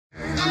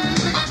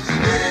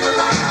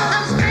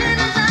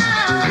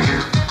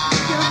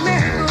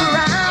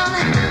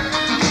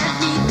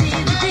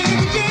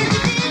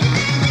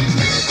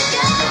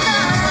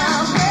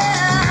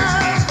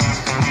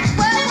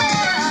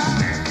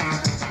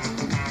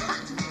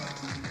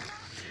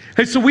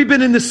Hey, so we've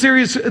been in this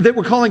series that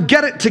we're calling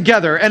Get It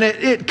Together, and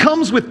it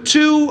comes with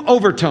two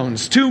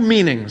overtones, two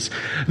meanings.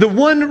 The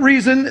one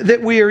reason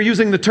that we are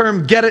using the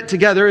term Get It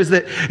Together is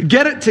that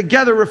Get It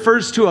Together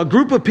refers to a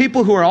group of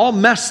people who are all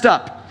messed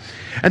up,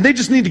 and they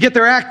just need to get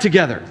their act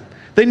together.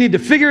 They need to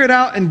figure it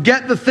out and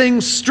get the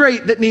thing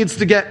straight that needs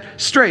to get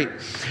straight.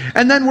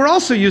 And then we're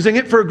also using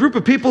it for a group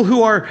of people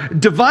who are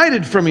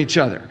divided from each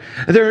other.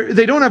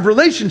 They don't have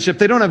relationship.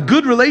 They don't have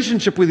good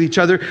relationship with each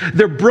other.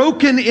 They're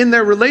broken in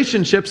their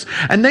relationships,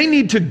 and they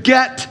need to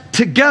get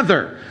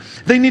together.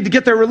 They need to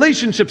get their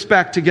relationships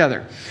back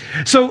together.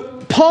 So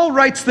Paul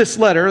writes this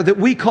letter that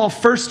we call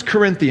 1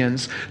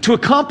 Corinthians to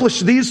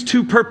accomplish these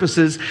two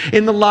purposes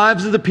in the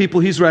lives of the people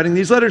he's writing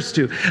these letters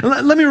to.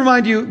 And let me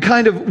remind you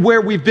kind of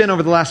where we've been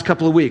over the last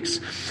couple of weeks.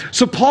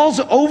 So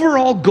Paul's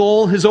overall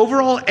goal, his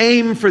overall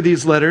aim for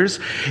these letters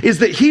is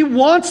that he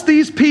wants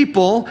these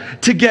people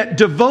to get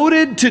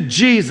devoted to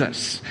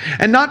Jesus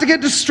and not to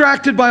get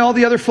distracted by all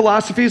the other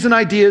philosophies and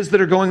ideas that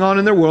are going on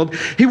in their world.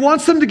 He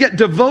wants them to get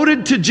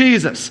devoted to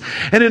Jesus.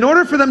 And in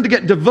order for them to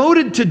get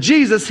devoted to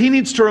Jesus, he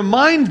needs to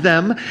remind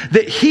them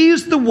that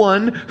he's the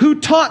one who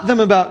taught them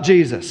about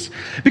Jesus.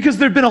 Because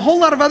there have been a whole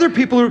lot of other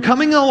people who are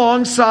coming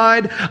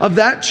alongside of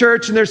that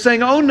church and they're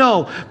saying, oh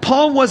no,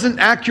 Paul wasn't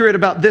accurate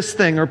about this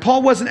thing, or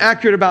Paul wasn't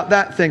accurate about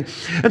that thing.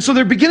 And so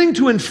they're beginning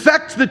to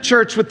infect the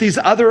church with these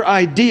other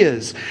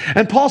ideas.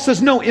 And Paul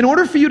says, no, in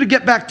order for you to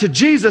get back to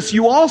Jesus,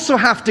 you also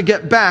have to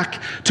get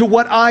back to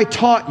what I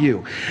taught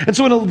you. And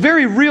so in a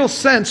very real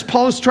sense,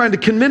 Paul is trying to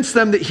convince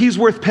them that he's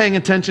worth paying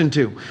attention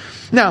to.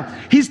 Now,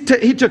 he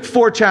took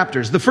 4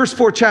 chapters. The first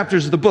 4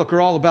 chapters of the book are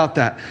all about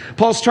that.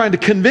 Paul's trying to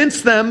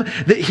convince them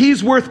that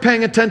he's worth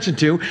paying attention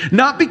to,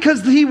 not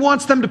because he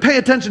wants them to pay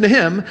attention to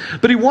him,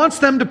 but he wants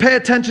them to pay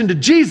attention to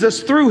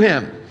Jesus through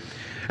him.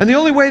 And the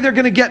only way they're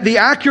going to get the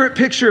accurate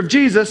picture of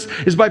Jesus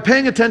is by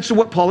paying attention to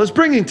what Paul is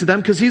bringing to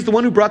them, because he's the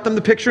one who brought them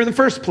the picture in the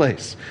first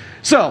place.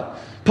 So,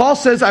 Paul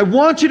says, I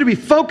want you to be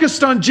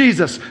focused on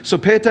Jesus, so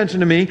pay attention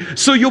to me,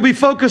 so you'll be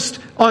focused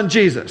on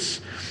Jesus.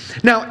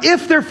 Now,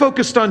 if they're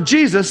focused on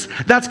Jesus,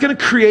 that's going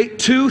to create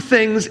 2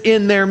 things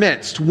in their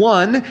midst.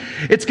 One,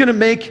 it's going to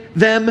make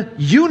them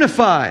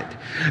unified.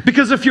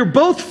 Because if you're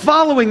both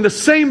following the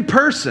same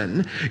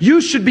person,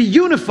 you should be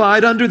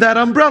unified under that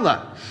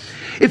umbrella.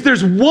 If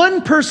there's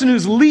one person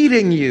who's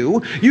leading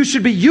you, you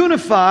should be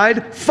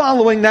unified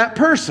following that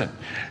person.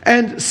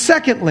 And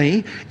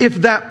secondly, if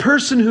that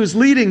person who's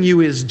leading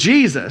you is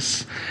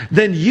Jesus,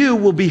 then you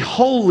will be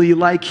holy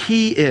like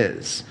he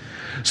is.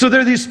 So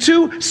there are these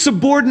 2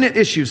 subordinate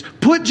issues.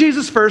 Put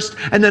Jesus first,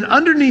 and then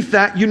underneath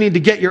that, you need to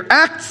get your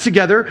acts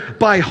together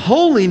by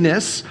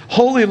holiness,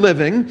 holy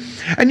living,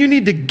 and you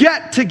need to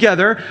get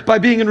together by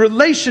being in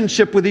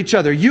relationship with each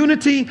other.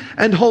 Unity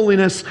and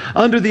holiness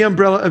under the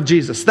umbrella of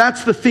Jesus.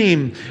 That's the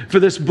theme for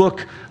this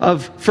book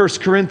of 1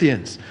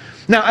 Corinthians.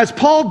 Now, as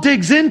Paul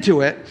digs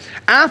into it,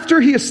 after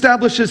he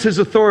establishes his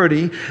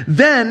authority,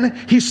 then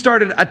he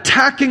started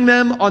attacking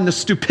them on the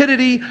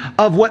stupidity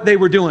of what they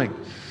were doing.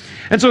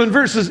 And so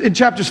in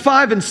chapters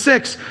 5 and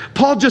 6,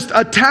 Paul just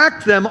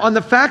attacked them on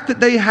the fact that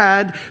they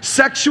had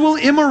sexual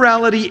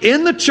immorality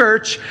in the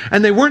church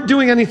and they weren't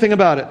doing anything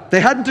about it. They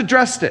hadn't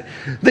addressed it.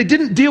 They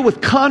didn't deal with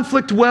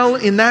conflict well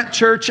in that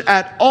church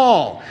at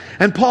all.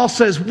 And Paul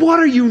says, what,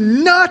 are you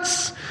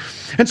nuts?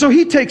 And so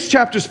he takes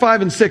chapters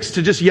 5 and 6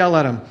 to just yell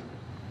at them.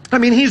 I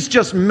mean, he's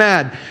just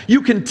mad.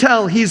 You can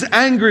tell he's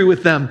angry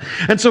with them.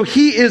 And so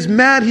he is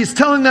mad. He's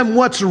telling them,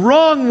 what's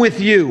wrong with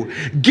you?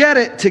 Get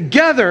it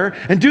together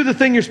and do the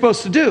thing you're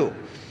supposed to do.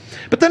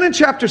 But then in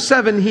chapter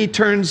 7, he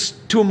turns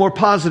to a more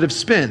positive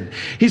spin.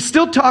 He's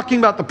still talking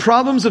about the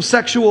problems of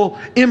sexual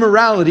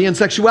immorality and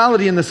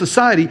sexuality in the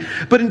society.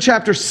 But in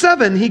chapter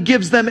 7, he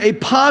gives them a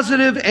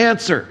positive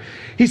answer.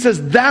 He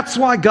says, that's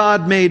why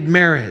God made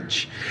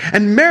marriage.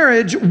 And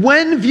marriage,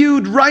 when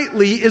viewed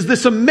rightly, is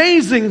this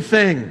amazing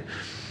thing.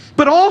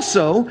 But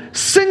also,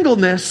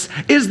 singleness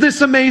is this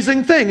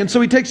amazing thing. And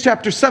so he takes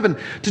chapter 7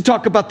 to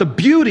talk about the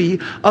beauty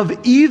of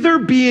either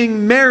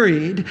being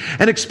married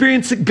and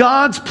experiencing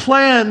God's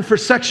plan for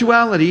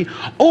sexuality,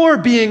 or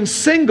being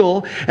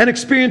single and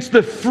experience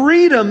the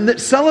freedom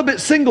that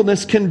celibate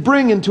singleness can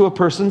bring into a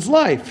person's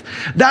life.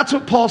 That's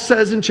what Paul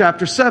says in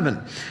chapter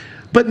 7.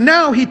 But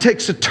now he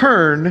takes a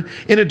turn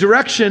in a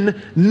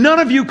direction none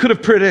of you could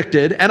have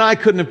predicted, and I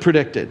couldn't have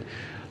predicted.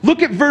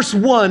 Look at verse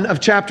 1 of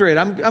chapter 8.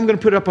 I'm going to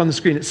put it up on the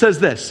screen. It says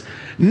this.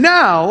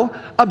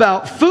 Now,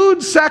 about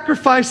food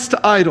sacrificed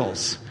to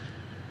idols.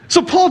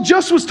 So Paul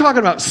just was talking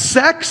about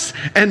sex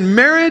and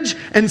marriage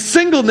and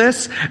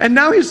singleness, and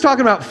now he's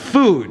talking about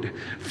food.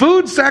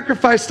 Food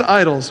sacrificed to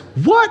idols.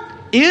 What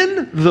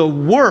in the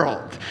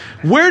world?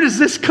 Where does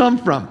this come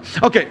from?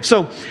 Okay,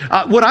 so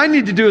what I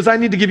need to do is I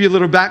need to give you a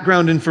little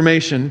background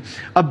information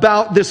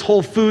about this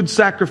whole food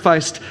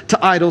sacrificed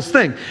to idols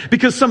thing.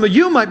 Because some of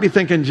you might be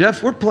thinking,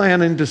 Jeff, we're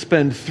planning to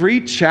spend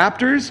 3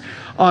 chapters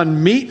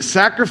on meat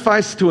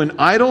sacrificed to an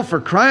idol,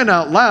 for crying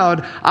out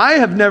loud. I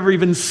have never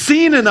even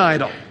seen an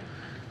idol.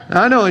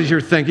 I know as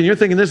you're thinking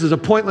this is a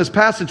pointless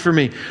passage for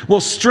me.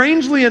 Well,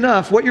 strangely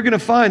enough, what you're going to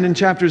find in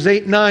chapters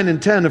 8, 9,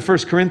 and 10 of 1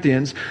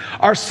 Corinthians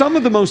are some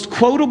of the most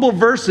quotable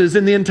verses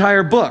in the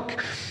entire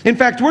book. In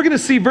fact, we're going to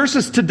see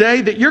verses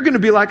today that you're going to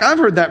be like, I've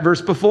heard that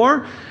verse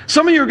before.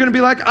 Some of you are going to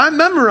be like, I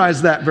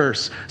memorized that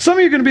verse. Some of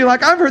you are going to be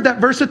like, I've heard that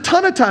verse a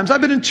ton of times.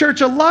 I've been in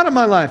church a lot of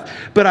my life.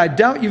 But I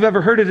doubt you've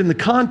ever heard it in the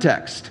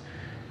context.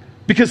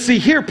 Because see,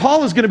 here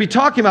Paul is going to be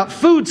talking about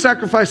food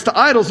sacrificed to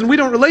idols, and we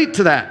don't relate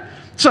to that.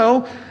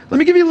 So, let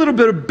me give you a little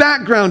bit of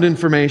background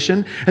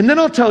information, and then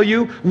I'll tell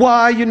you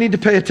why you need to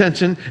pay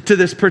attention to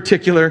this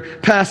particular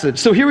passage.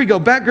 So here we go,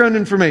 background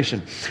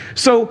information.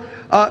 So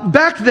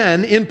back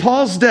then, in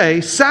Paul's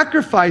day,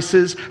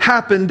 sacrifices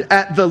happened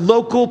at the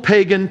local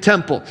pagan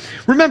temple.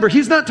 Remember,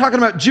 he's not talking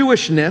about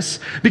Jewishness,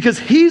 because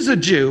he's a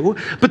Jew,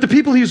 but the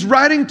people he's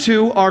writing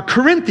to are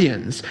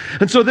Corinthians.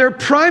 And so their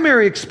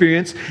primary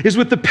experience is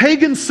with the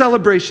pagan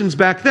celebrations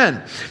back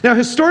then. Now,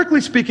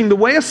 historically speaking, the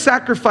way a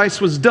sacrifice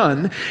was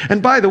done,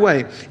 and by the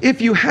way, if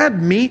you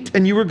had meat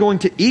and you were going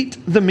to eat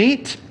the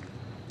meat,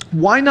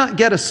 why not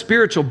get a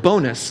spiritual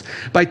bonus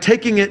by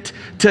taking it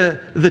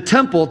to the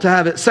temple to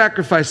have it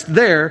sacrificed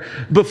there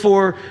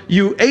before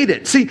you ate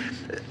it? See,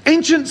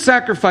 ancient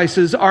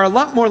sacrifices are a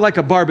lot more like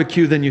a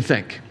barbecue than you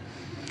think.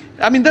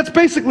 I mean, that's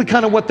basically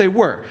kind of what they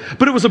were.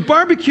 But it was a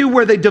barbecue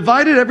where they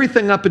divided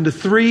everything up into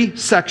 3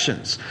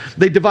 sections.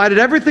 They divided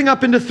everything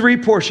up into 3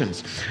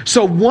 portions.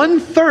 So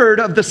 1/3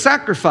 of the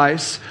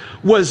sacrifice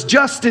was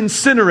just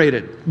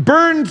incinerated,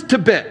 burned to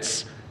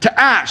bits, to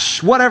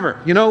ash, whatever.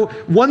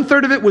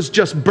 1/3 of it was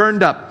just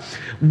burned up.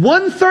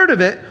 1/3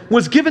 of it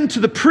was given to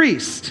the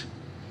priest.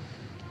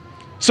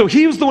 So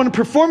he was the one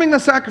performing the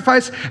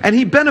sacrifice, and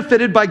he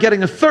benefited by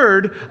getting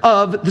 1/3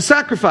 of the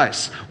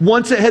sacrifice.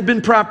 Once it had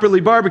been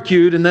properly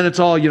barbecued, and then it's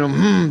all,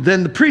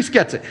 then the priest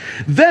gets it.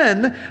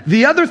 Then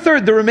the other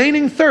third, the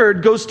remaining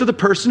third, goes to the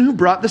person who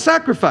brought the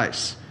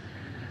sacrifice.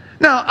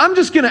 Now, I'm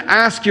just going to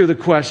ask you the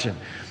question.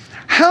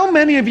 How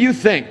many of you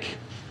think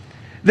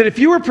that if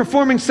you were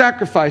performing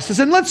sacrifices,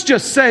 and let's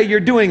just say you're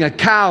doing a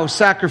cow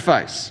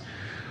sacrifice,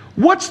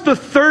 what's the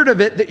third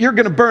of it that you're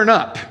going to burn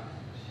up?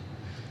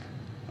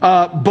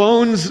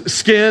 Bones,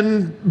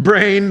 skin,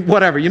 brain,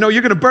 whatever. You're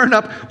going to burn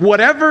up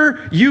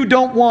whatever you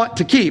don't want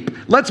to keep.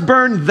 Let's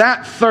burn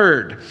that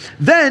third.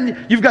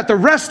 Then you've got the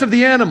rest of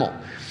the animal.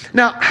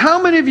 Now,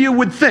 how many of you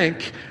would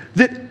think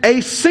that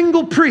a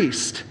single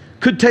priest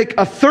could take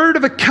 1/3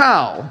 of a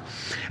cow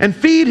and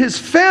feed his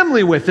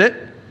family with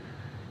it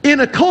in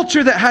a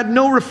culture that had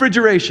no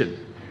refrigeration?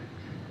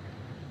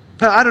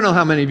 I don't know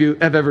how many of you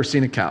have ever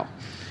seen a cow,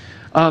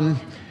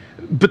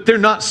 but they're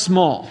not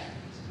small.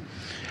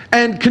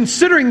 And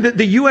considering that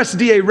the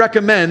USDA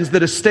recommends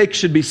that a steak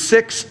should be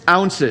 6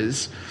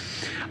 ounces,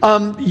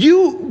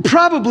 you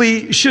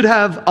probably should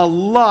have a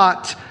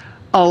lot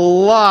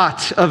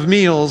of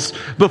meals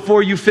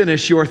before you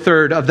finish your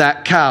third of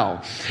that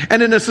cow.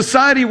 And in a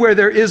society where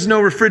there is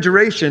no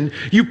refrigeration,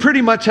 you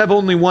pretty much have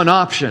only one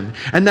option,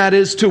 and that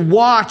is to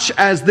watch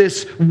as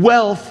this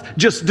wealth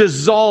just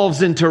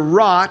dissolves into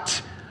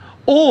rot,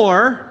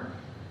 or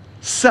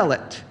sell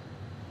it.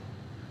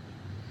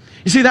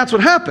 You see, that's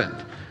what happened.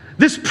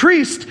 This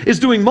priest is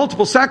doing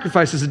multiple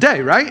sacrifices a day,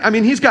 right? I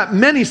mean, he's got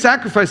many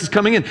sacrifices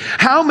coming in.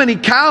 How many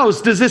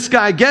cows does this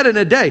guy get in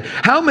a day?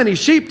 How many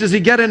sheep does he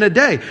get in a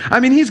day?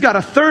 I mean, he's got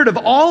 1/3 of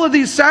all of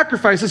these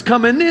sacrifices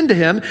coming into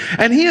him,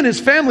 and he and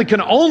his family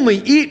can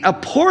only eat a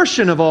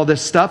portion of all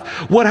this stuff.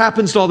 What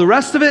happens to all the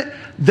rest of it?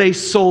 They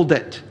sold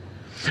it.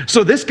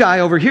 So this guy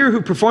over here who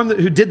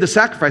did the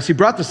sacrifice, he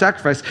brought the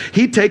sacrifice,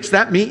 he takes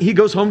that meat, he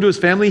goes home to his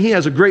family, he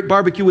has a great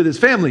barbecue with his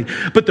family.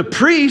 But the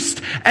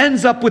priest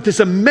ends up with this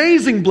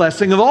amazing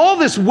blessing of all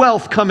this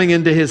wealth coming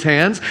into his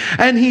hands,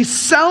 and he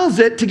sells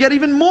it to get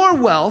even more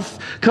wealth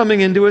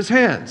coming into his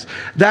hands.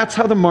 That's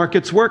how the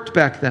markets worked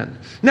back then.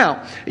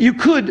 Now, you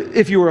could,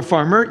 if you were a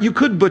farmer, you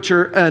could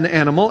butcher an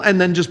animal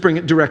and then just bring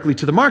it directly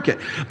to the market.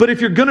 But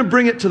if you're going to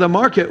bring it to the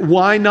market,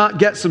 why not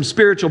get some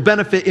spiritual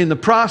benefit in the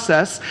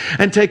process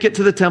and take it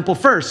to the temple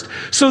first?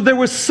 So there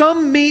was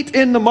some meat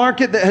in the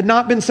market that had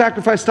not been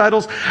sacrificed to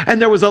idols, and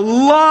there was a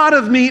lot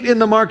of meat in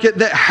the market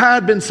that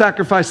had been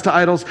sacrificed to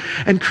idols.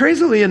 And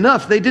crazily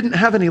enough, they didn't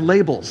have any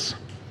labels.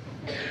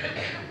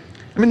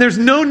 I mean, there's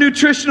no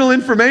nutritional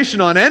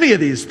information on any of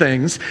these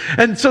things.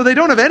 And so they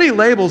don't have any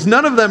labels.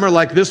 None of them are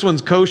like, this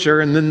one's kosher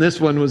and then this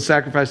one was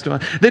sacrificed to.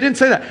 They didn't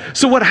say that.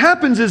 So what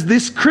happens is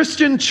this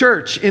Christian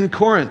church in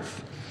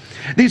Corinth,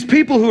 these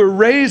people who are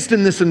raised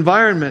in this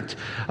environment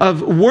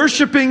of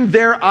worshiping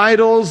their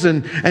idols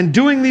and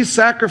doing these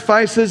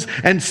sacrifices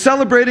and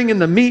celebrating in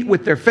the meat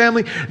with their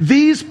family,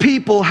 these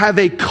people have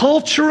a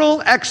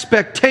cultural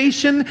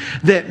expectation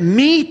that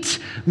meat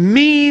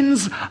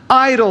means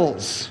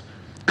idols.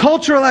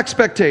 Cultural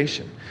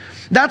expectation.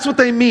 That's what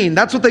they mean.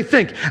 That's what they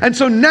think. And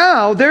so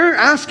now they're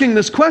asking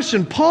this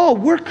question, Paul,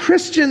 we're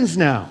Christians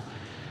now.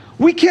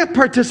 We can't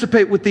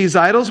participate with these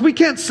idols. We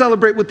can't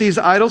celebrate with these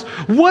idols.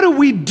 What do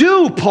we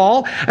do,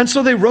 Paul? And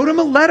so they wrote him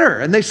a letter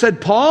and they said,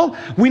 Paul,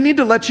 we need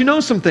to let you know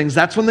some things.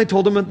 That's when they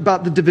told him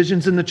about the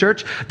divisions in the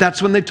church.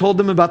 That's when they told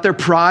them about their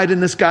pride in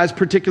this guy's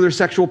particular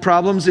sexual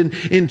problems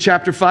in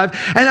chapter 5.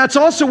 And that's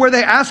also where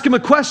they ask him a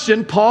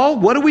question, Paul,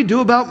 what do we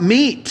do about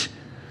meat?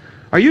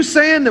 Are you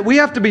saying that we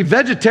have to be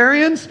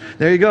vegetarians?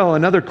 There you go,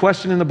 another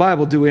question in the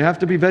Bible. Do we have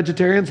to be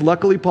vegetarians?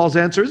 Luckily, Paul's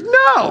answer is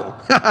no.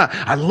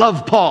 I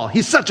love Paul.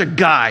 He's such a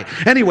guy.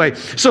 Anyway,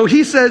 so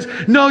he says,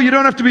 no, you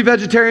don't have to be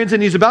vegetarians,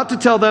 and he's about to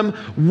tell them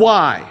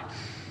why.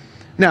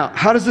 Now,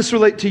 how does this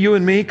relate to you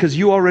and me? Because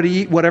you already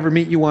eat whatever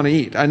meat you want to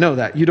eat. I know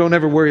that. You don't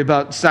ever worry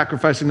about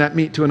sacrificing that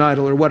meat to an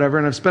idol or whatever,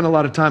 and I've spent a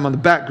lot of time on the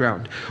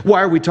background.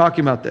 Why are we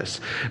talking about this?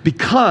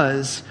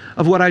 Because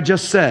of what I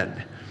just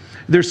said.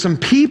 There's some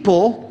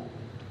people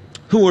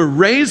who were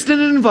raised in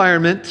an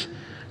environment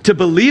to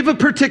believe a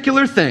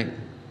particular thing,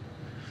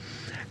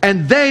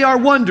 and they are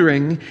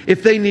wondering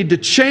if they need to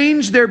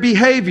change their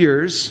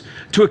behaviors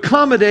to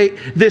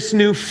accommodate this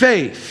new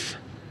faith.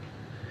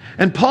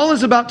 And Paul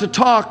is about to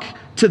talk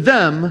to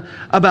them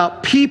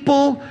about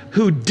people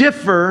who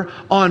differ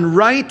on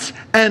right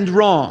and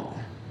wrong.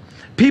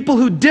 People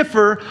who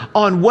differ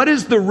on what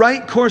is the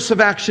right course of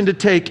action to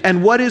take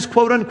and what is,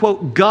 quote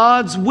unquote,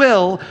 God's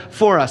will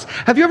for us.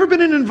 Have you ever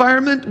been in an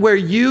environment where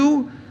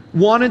you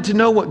wanted to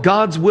know what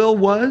God's will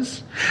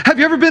was? Have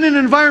you ever been in an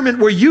environment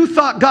where you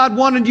thought God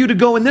wanted you to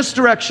go in this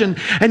direction,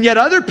 and yet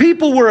other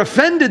people were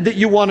offended that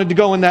you wanted to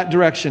go in that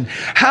direction?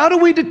 How do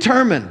we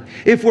determine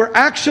if we're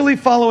actually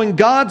following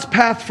God's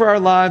path for our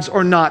lives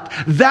or not?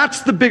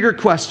 That's the bigger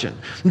question.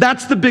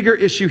 That's the bigger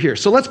issue here.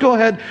 So let's go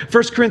ahead,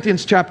 1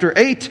 Corinthians chapter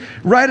 8,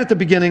 right at the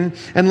beginning,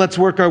 and let's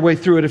work our way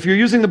through it. If you're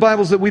using the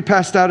Bibles that we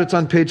passed out, it's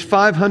on page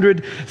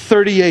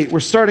 538. We're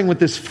starting with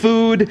this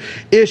food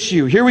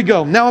issue. Here we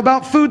go. Now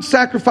about food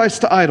sacrifice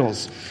to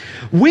idols.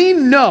 We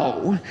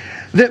know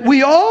that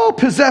we all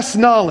possess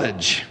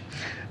knowledge,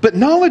 but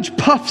knowledge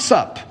puffs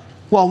up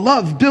while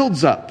love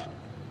builds up.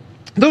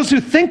 Those who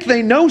think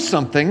they know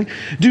something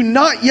do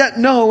not yet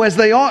know as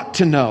they ought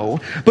to know,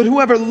 but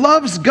whoever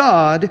loves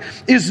God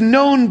is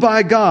known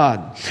by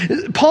God.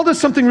 Paul does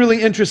something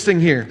really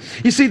interesting here.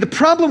 You see, the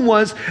problem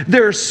was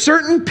there are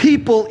certain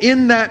people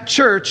in that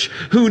church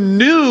who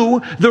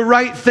knew the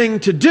right thing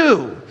to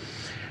do.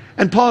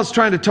 And Paul is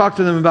trying to talk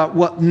to them about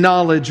what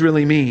knowledge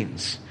really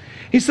means.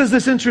 He says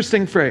this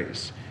interesting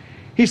phrase.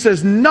 He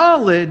says,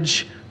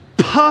 knowledge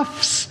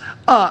puffs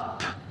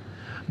up,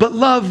 but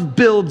love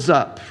builds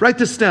up. Write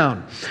this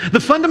down. The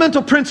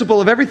fundamental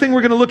principle of everything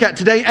we're going to look at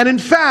today, and in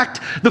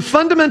fact, the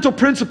fundamental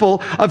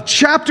principle of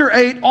chapter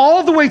 8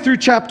 all the way through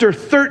chapter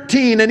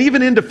 13 and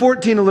even into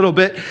 14 a little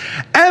bit,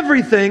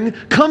 everything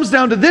comes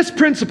down to this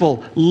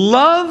principle.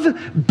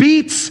 Love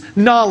beats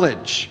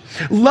knowledge.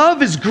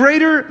 Love is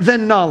greater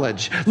than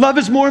knowledge. Love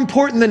is more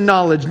important than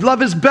knowledge.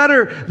 Love is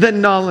better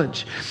than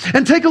knowledge.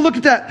 And take a look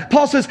at that.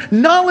 Paul says,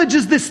 knowledge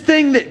is this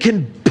thing that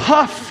can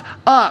puff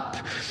up.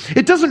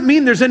 It doesn't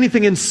mean there's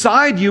anything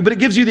inside you, but it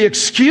gives you the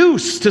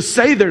excuse to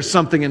say there's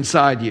something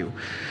inside you.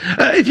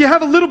 If you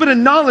have a little bit of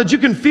knowledge, you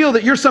can feel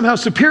that you're somehow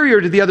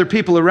superior to the other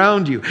people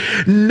around you.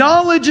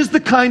 Knowledge is the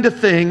kind of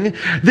thing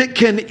that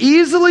can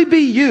easily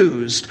be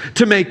used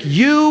to make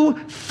you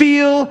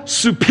feel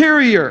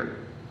superior.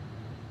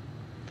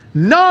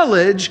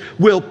 Knowledge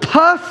will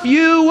puff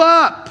you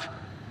up.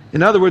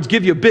 In other words,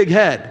 give you a big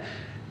head.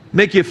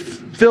 Make you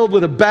filled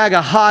with a bag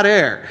of hot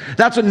air.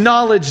 That's what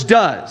knowledge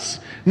does.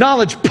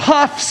 Knowledge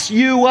puffs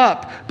you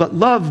up, but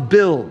love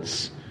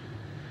builds.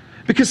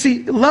 Because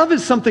see, love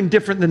is something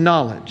different than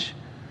knowledge.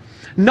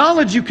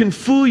 Knowledge, you can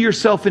fool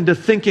yourself into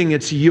thinking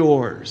it's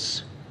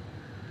yours.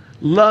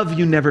 Love,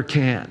 you never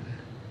can.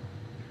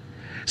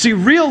 See,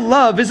 real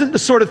love isn't the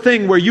sort of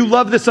thing where you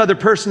love this other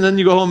person, and then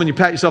you go home and you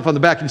pat yourself on the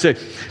back and say,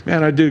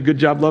 man, I did a good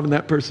job loving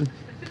that person.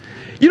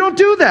 You don't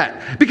do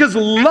that, because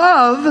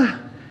love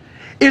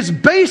is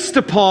based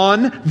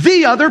upon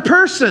the other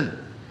person.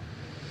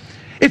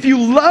 If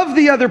you love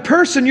the other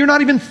person, you're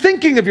not even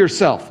thinking of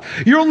yourself.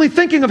 You're only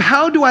thinking of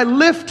how do I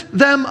lift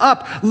them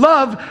up.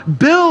 Love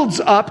builds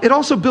up. It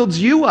also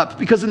builds you up,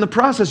 because in the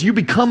process you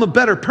become a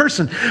better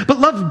person. But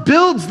love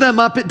builds them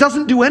up. It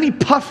doesn't do any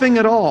puffing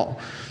at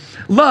all.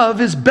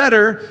 Love is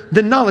better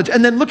than knowledge.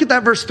 And then look at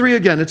that verse 3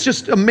 again. It's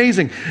just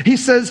amazing. He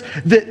says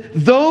that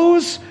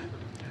those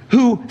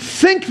who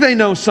think they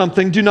know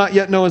something do not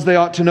yet know as they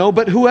ought to know,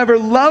 but whoever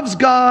loves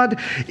God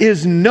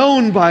is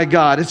known by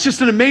God. It's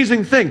just an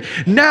amazing thing.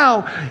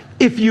 Now,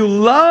 if you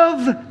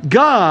love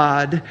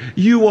God,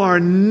 you are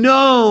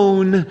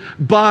known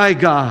by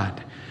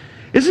God.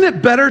 Isn't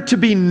it better to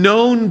be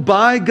known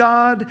by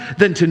God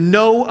than to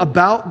know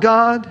about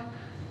God?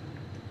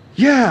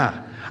 Yeah.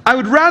 I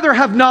would rather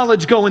have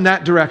knowledge go in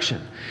that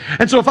direction.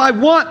 And so if I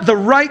want the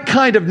right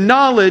kind of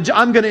knowledge,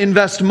 I'm going to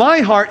invest my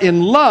heart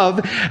in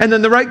love, and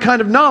then the right kind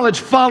of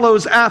knowledge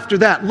follows after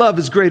that. Love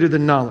is greater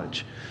than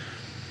knowledge.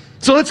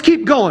 So let's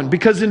keep going,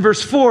 because in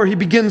verse 4, he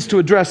begins to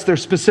address their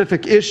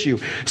specific issue.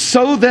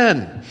 So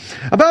then,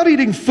 about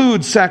eating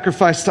food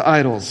sacrificed to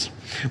idols,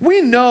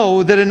 we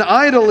know that an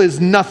idol is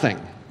nothing.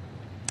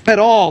 at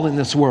all in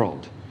this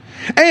world,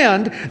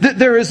 and that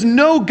there is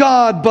no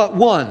God but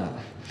one.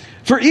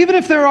 For even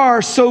if there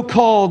are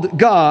so-called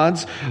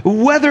gods,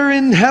 whether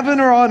in heaven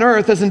or on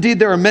earth, as indeed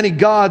there are many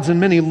gods and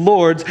many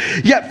lords,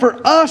 yet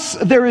for us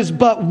there is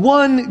but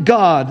one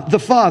God, the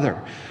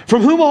Father,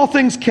 from whom all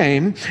things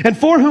came, and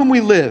for whom we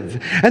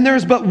live. And there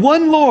is but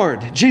one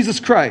Lord,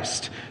 Jesus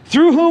Christ,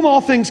 through whom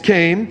all things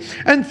came,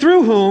 and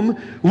through whom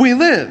we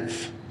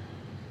live.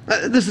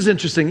 This is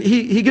interesting.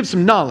 He gives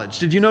some knowledge.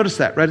 Did you notice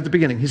that right at the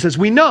beginning? He says,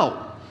 we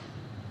know.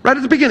 Right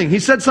at the beginning, he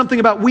said something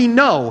about we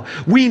know.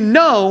 We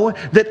know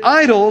that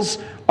idols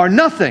are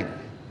nothing.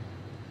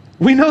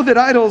 We know that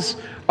idols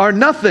are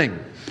nothing.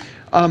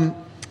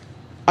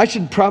 I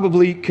should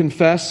probably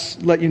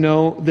confess, let you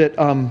know, that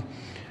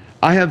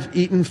I have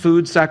eaten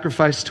food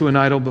sacrificed to an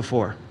idol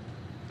before.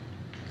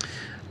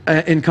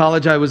 In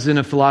college, I was in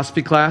a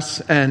philosophy class,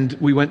 and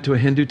we went to a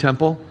Hindu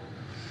temple.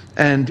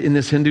 And in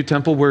this Hindu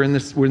temple, we're in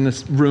this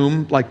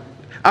room. Like,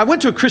 I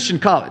went to a Christian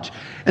college,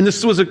 and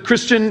this was a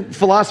Christian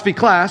philosophy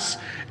class,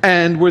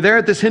 and we're there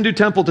at this Hindu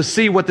temple to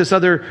see what this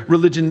other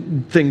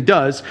religion thing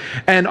does.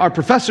 And our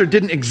professor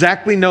didn't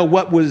exactly know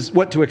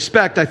what to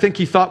expect. I think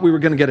he thought we were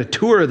going to get a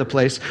tour of the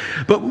place.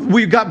 But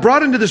we got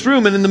brought into this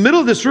room, and in the middle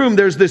of this room,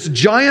 there's this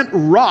giant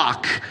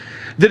rock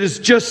that is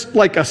just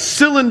like a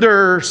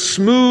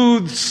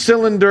smooth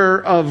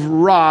cylinder of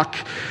rock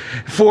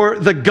for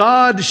the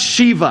god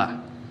Shiva.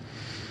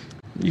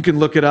 You can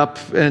look it up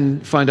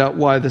and find out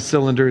why the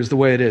cylinder is the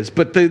way it is.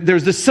 But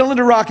there's this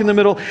cylinder rock in the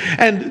middle,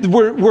 and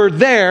we're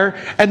there,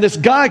 and this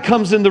guy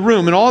comes in the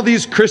room, and all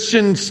these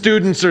Christian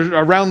students are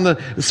around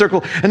the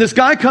circle, and this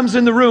guy comes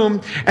in the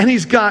room, and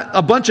he's got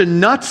a bunch of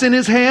nuts in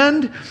his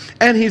hand,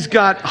 and he's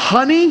got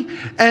honey,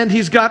 and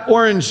he's got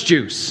orange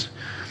juice.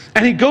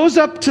 And he goes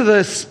up to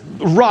this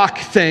rock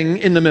thing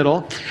in the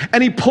middle,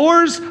 and he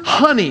pours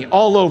honey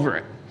all over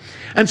it.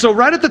 And so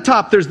right at the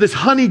top, there's this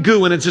honey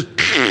goo, and it's just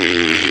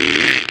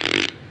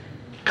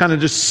kind of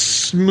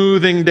just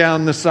smoothing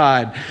down the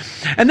side.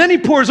 And then he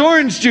pours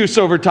orange juice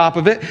over top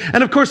of it.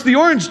 And of course, the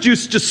orange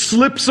juice just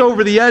slips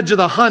over the edge of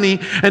the honey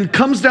and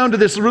comes down to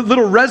this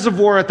little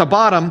reservoir at the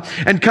bottom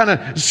and kind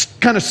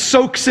of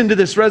soaks into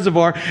this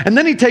reservoir. And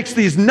then he takes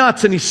these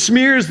nuts and he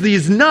smears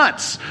these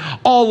nuts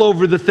all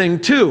over the thing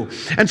too.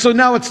 And so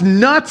now it's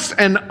nuts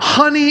and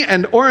honey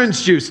and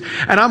orange juice.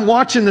 And I'm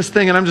watching this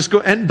thing, and I'm just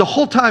going, and the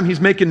whole time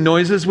he's making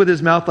noises with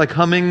his mouth, like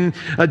humming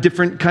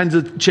different kinds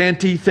of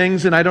chanty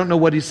things. And I don't know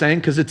what he's saying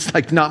because it's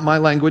like not my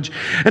language.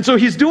 And so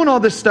he's doing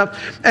all this stuff.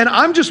 And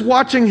I'm just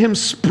watching him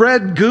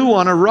spread goo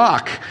on a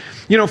rock.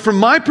 You know, from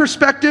my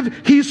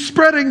perspective, he's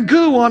spreading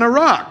goo on a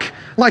rock.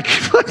 Like,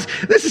 what?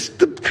 This is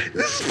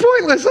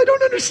pointless. I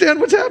don't understand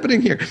what's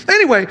happening here.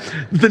 Anyway,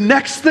 the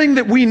next thing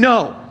that we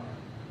know,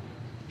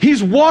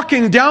 he's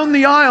walking down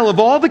the aisle of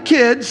all the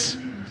kids,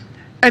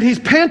 and he's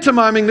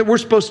pantomiming that we're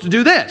supposed to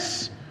do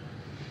this.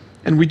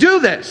 And we do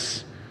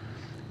this.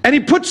 And he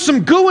puts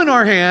some goo in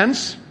our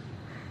hands,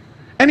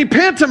 and he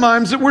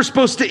pantomimes that we're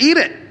supposed to eat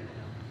it.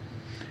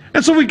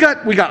 And so we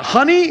got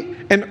honey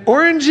and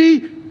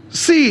orangey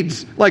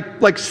seeds,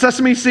 like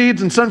sesame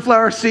seeds and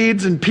sunflower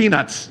seeds and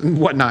peanuts and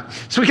whatnot.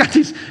 So we got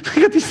these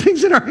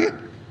things in our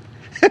hand.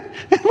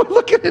 And we're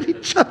looking at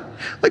each other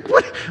like,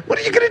 what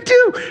are you going to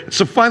do?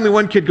 So finally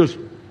one kid goes,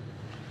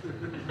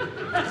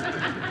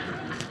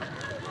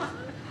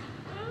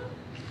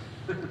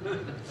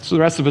 so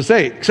the rest of us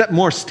ate, except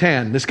Morse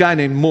Tan, this guy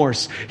named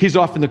Morse. He's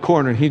off in the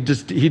corner, and he did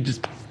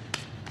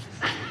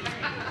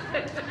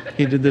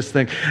this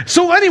thing.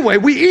 So anyway,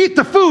 we eat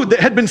the food that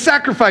had been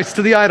sacrificed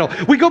to the idol.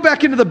 We go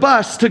back into the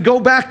bus to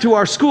go back to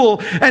our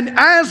school, and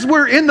as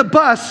we're in the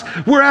bus,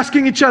 we're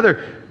asking each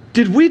other,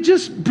 did we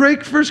just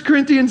break 1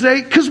 Corinthians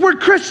 8? Because we're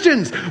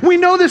Christians. We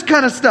know this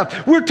kind of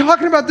stuff. We're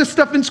talking about this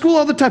stuff in school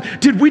all the time.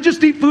 Did we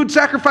just eat food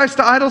sacrificed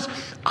to idols?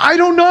 I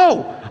don't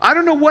know. I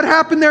don't know what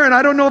happened there, and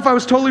I don't know if I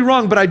was totally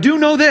wrong, but I do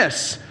know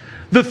this.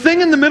 The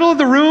thing in the middle of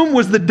the room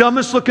was the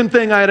dumbest looking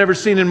thing I had ever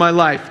seen in my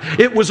life.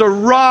 It was a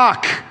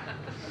rock,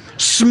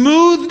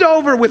 smoothed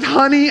over with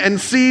honey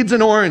and seeds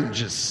and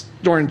orange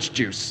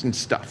juice and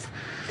stuff.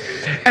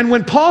 And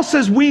when Paul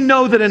says we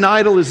know that an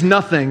idol is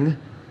nothing,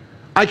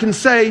 I can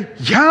say,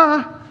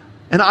 yeah,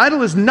 an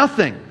idol is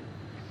nothing.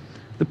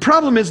 The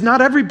problem is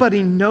not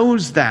everybody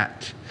knows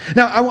that.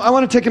 Now, I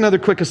want to take another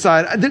quick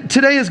aside.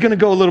 Today is going to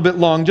go a little bit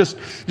long.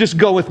 Just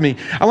go with me.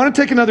 I want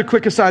to take another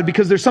quick aside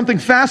because there's something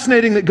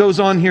fascinating that goes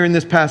on here in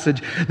this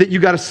passage that you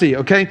got to see,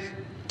 okay?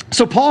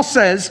 So Paul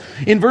says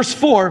in verse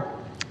 4,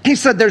 he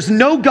said, there's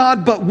no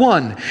God but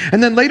one.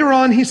 And then later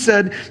on he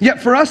said,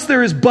 yet for us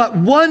there is but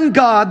one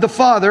God, the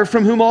Father,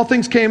 from whom all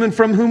things came and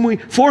for whom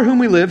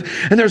we live.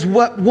 And there's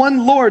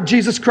one Lord,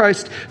 Jesus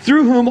Christ,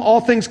 through whom all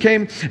things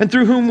came and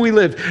through whom we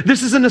live.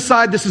 This is an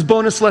aside. This is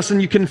bonus lesson.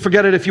 You can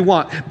forget it if you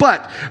want.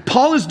 But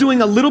Paul is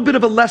doing a little bit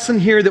of a lesson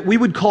here that we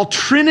would call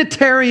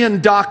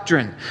Trinitarian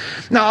doctrine.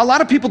 Now, a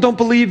lot of people don't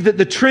believe that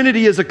the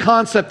Trinity is a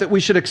concept that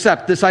we should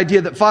accept. This idea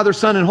that Father,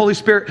 Son, and Holy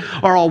Spirit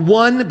are all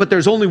one, but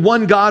there's only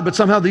one God, but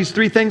somehow these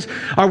three things things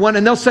are one.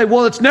 And they'll say,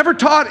 well, it's never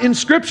taught in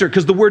Scripture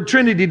because the word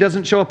Trinity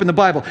doesn't show up in the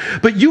Bible.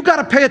 But you got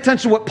to pay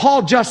attention to what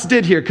Paul just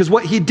did here, because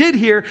what he did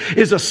here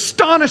is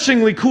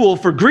astonishingly cool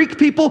for Greek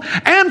people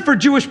and for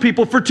Jewish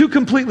people for two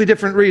completely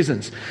different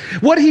reasons.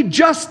 What he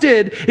just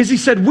did is he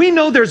said, we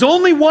know there's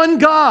only one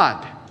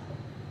God.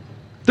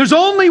 There's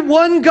only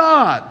one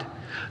God,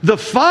 the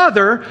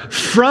Father,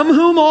 from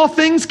whom all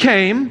things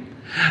came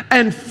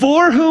and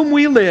for whom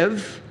we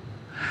live.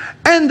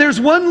 And there's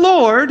one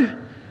Lord,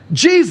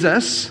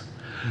 Jesus,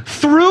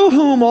 through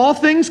whom all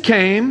things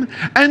came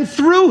and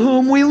through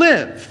whom we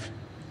live.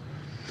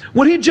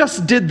 What he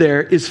just did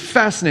there is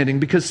fascinating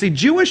because, see,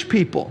 Jewish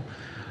people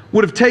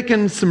would have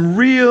taken some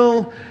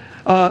real,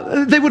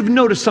 they would have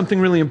noticed something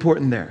really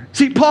important there.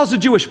 See, Paul's a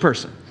Jewish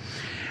person,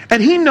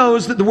 and he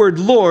knows that the word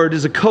Lord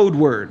is a code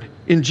word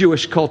in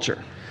Jewish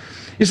culture.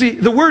 You see,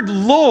 the word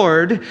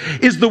Lord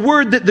is the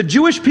word that the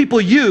Jewish people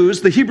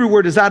use. The Hebrew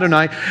word is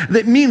Adonai,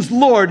 that means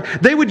Lord.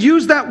 They would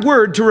use that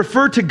word to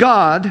refer to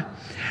God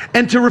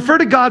and to refer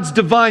to God's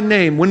divine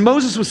name. When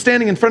Moses was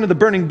standing in front of the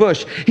burning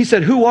bush, he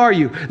said, who are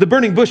you? The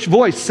burning bush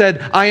voice said,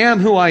 I am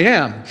who I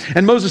am.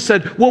 And Moses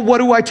said, well, what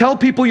do I tell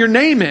people your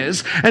name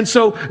is? And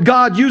so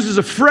God uses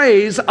a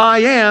phrase, I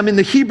am. In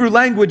the Hebrew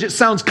language, it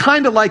sounds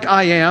kind of like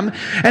I am.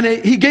 And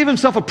he gave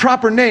himself a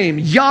proper name.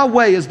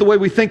 Yahweh is the way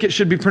we think it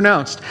should be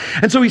pronounced.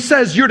 And so he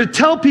says, you're to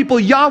tell people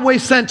Yahweh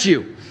sent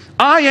you.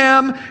 I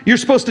am, you're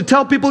supposed to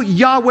tell people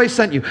Yahweh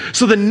sent you.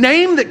 So the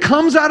name that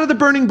comes out of the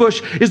burning bush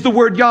is the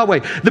word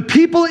Yahweh. The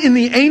people in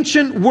the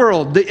ancient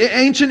world, the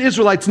ancient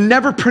Israelites,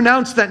 never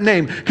pronounced that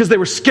name because they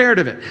were scared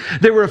of it.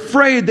 They were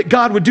afraid that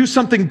God would do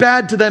something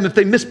bad to them if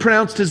they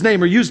mispronounced his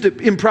name or used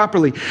it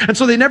improperly. And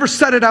so they never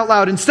said it out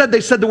loud. Instead, they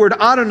said the word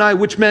Adonai,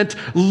 which meant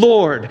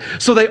Lord.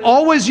 So they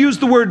always used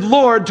the word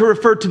Lord to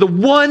refer to the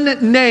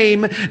one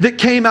name that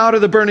came out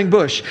of the burning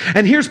bush.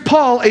 And here's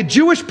Paul, a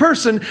Jewish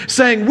person,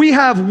 saying, we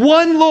have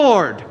one Lord.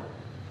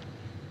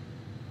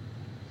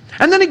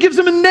 And then he gives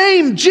him a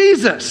name,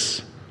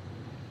 Jesus.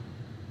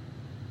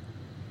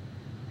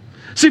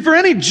 See, for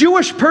any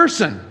Jewish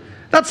person,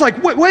 that's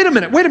like, wait a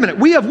minute.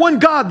 We have one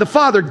God, the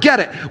Father, get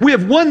it. We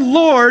have one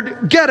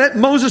Lord, get it,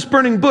 Moses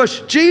burning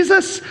bush.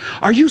 Jesus?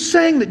 Are you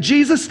saying that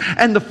Jesus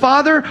and the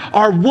Father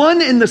are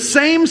one in the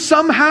same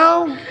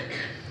somehow?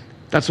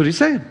 That's what he's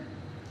saying.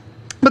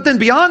 But then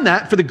beyond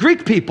that, for the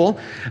Greek people,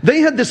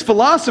 they had this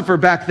philosopher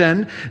back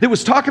then that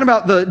was talking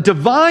about the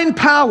divine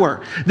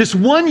power, this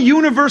one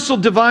universal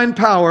divine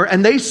power,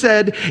 and they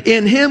said,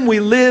 in him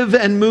we live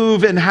and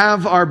move and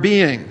have our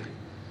being.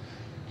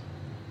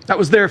 That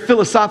was their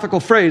philosophical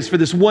phrase for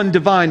this one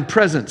divine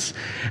presence.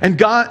 And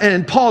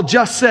Paul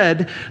just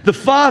said, the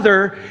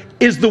Father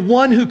is the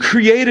one who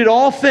created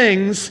all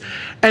things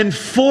and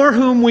for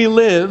whom we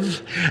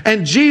live.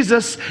 And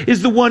Jesus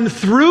is the one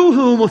through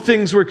whom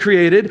things were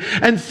created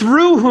and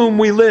through whom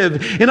we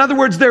live. In other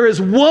words, there is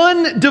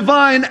one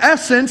divine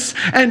essence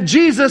and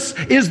Jesus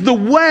is the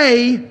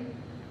way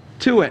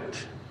to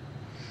it.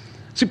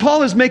 See,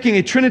 Paul is making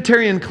a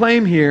Trinitarian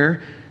claim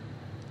here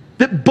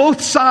that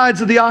both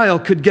sides of the aisle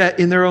could get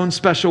in their own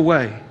special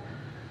way.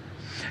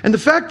 And the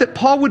fact that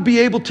Paul would be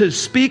able to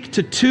speak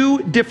to two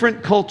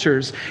different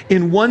cultures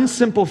in one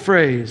simple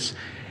phrase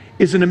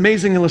is an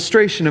amazing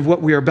illustration of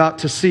what we are about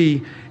to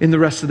see in the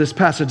rest of this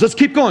passage. Let's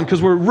keep going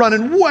because we're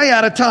running way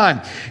out of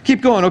time.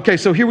 Keep going. Okay,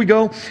 so here we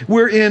go.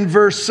 We're in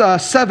verse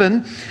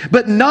 7.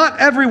 But not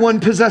everyone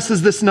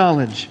possesses this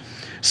knowledge.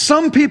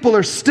 Some people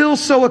are still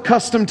so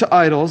accustomed to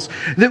idols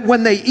that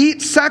when they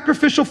eat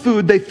sacrificial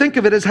food, they think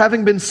of it as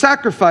having been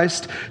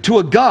sacrificed to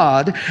a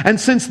god, and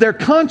since their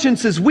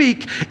conscience is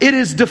weak, it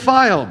is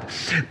defiled.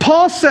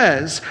 Paul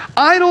says,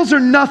 idols are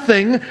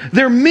nothing,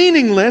 they're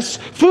meaningless.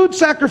 Food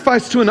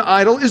sacrificed to an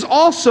idol is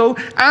also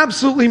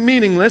absolutely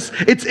meaningless.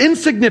 It's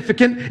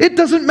insignificant. It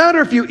doesn't matter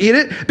if you eat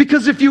it,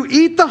 because if you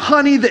eat the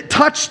honey that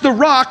touched the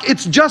rock,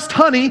 it's just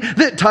honey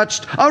that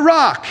touched a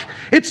rock.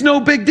 It's no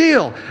big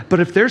deal. But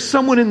if there's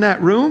someone in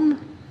that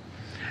room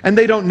and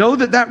they don't know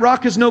that that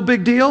rock is no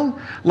big deal,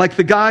 like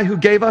the guy who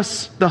gave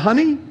us the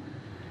honey,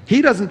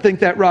 he doesn't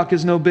think that rock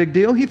is no big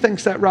deal. He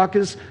thinks that rock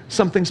is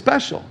something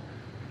special.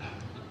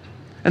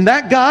 And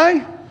that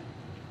guy,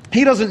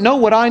 he doesn't know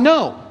what I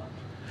know.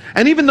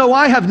 And even though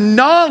I have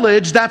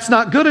knowledge, that's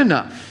not good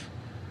enough.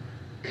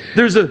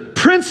 There's a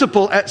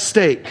principle at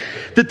stake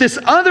that this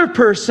other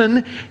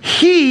person,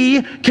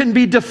 he can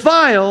be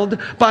defiled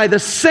by the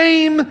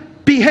same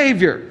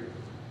behavior.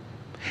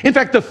 In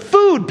fact, the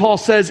food, Paul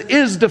says,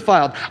 is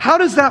defiled. How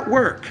does that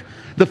work?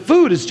 The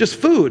food is just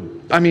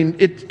food. I mean,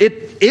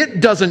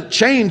 it doesn't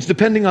change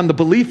depending on the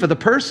belief of the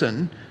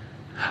person.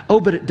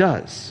 Oh, but it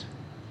does.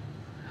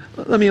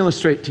 Let me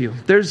illustrate to you.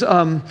 There's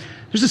a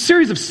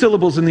series of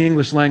syllables in the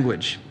English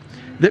language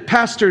that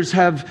pastors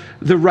have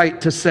the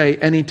right to say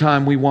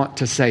anytime we want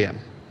to say them.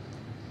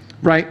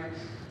 Right?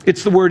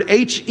 It's the word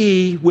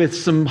H-E with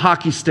some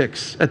hockey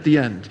sticks at the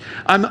end.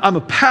 I'm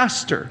a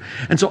pastor,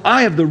 and so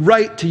I have the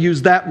right to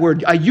use that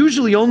word. I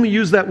usually only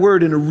use that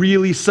word in a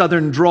really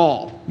southern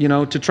drawl,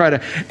 to try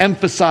to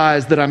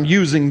emphasize that I'm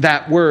using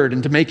that word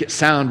and to make it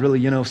sound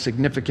really,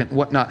 significant and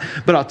whatnot.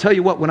 But I'll tell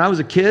you what, when I was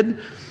a kid,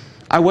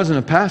 I wasn't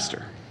a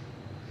pastor.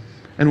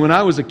 And when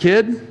I was a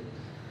kid,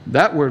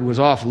 that word was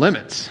off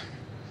limits.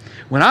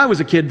 When I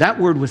was a kid, that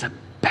word was a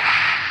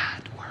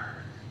bad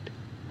word.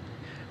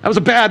 That was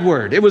a bad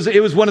word. It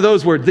was one of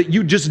those words that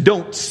you just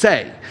don't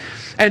say.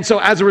 And so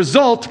as a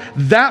result,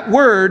 that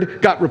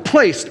word got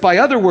replaced by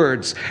other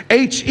words.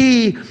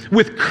 H-E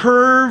with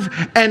curve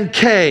and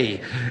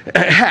K.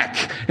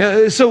 Heck.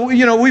 So,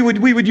 we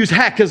would use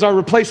heck as our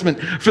replacement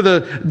for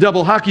the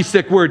double hockey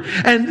stick word.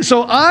 And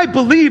so I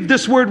believed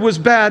this word was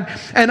bad,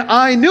 and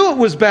I knew it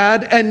was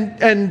bad.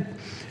 And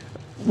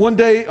one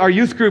day our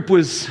youth group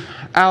was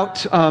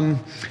out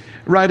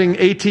riding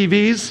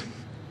ATVs.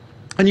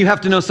 And you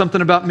have to know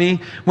something about me.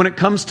 When it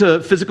comes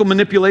to physical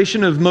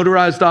manipulation of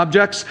motorized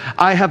objects,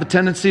 I have a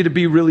tendency to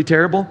be really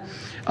terrible.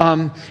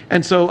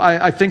 And so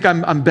I think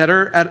I'm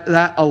better at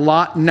that a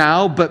lot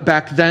now. But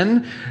back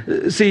then,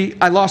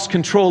 I lost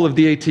control of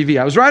the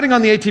ATV. I was riding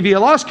on the ATV. I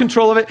lost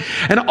control of it.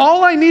 And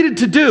all I needed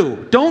to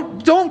do,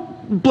 don't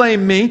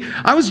blame me.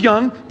 I was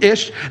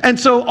young-ish. And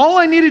so all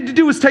I needed to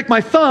do was take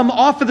my thumb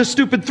off of the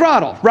stupid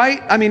throttle,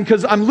 right?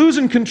 Because I'm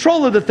losing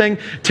control of the thing.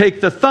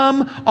 Take the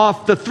thumb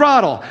off the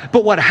throttle.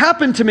 But what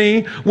happened to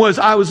me was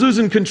I was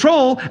losing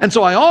control. And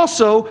so I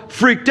also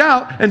freaked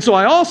out. And so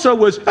I also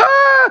was,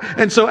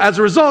 And so as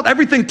a result,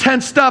 everything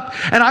tensed up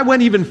and I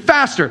went even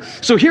faster.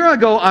 So here I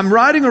go. I'm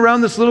riding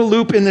around this little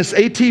loop in this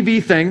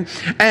ATV thing.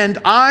 And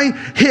I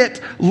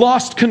hit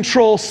Lost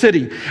Control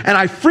City. And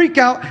I freak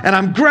out and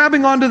I'm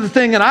grabbing onto the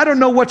thing and I don't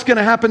know what's going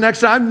to happen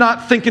next. I'm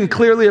not thinking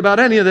clearly about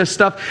any of this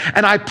stuff.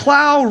 And I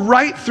plow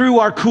right through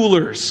our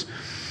coolers.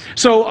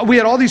 So we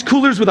had all these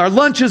coolers with our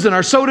lunches and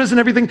our sodas and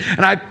everything,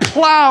 and I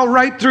plow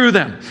right through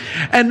them.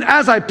 And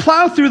as I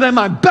plow through them,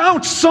 I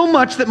bounce so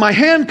much that my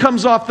hand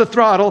comes off the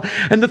throttle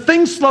and the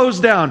thing slows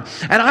down.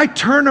 And I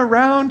turn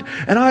around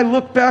and I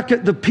look back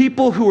at the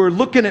people who are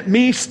looking at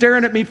me,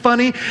 staring at me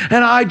funny,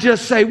 and I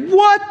just say,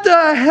 "What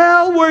the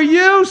hell were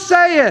you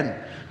saying?"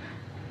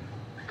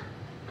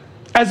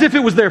 As if it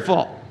was their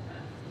fault.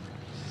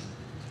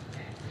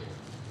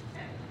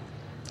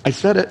 I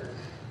said it.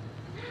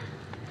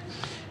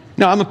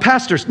 Now, I'm a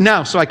pastor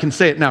now, so I can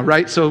say it now,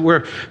 right? So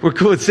we're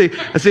cool. See,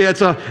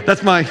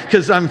 that's my,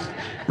 because I'm,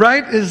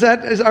 right?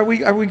 Are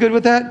we good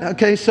with that?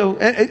 Okay, so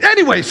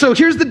anyway, so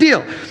here's the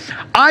deal.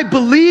 I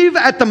believe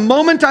at the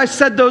moment I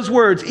said those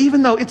words,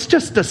 even though it's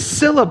just a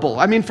syllable.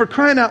 For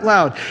crying out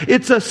loud,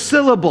 it's a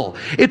syllable.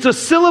 It's a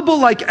syllable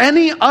like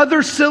any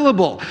other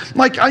syllable.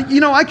 Like,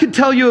 I could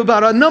tell you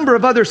about a number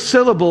of other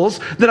syllables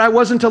that I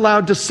wasn't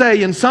allowed to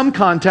say in some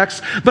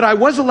contexts, but I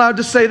was allowed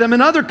to say them in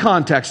other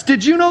contexts.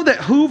 Did you know that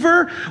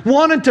Hoover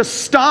wanted to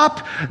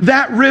stop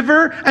that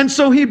river, and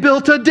so he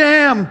built a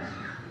dam?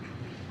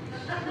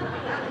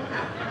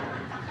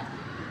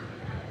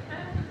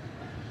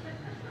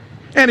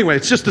 Anyway,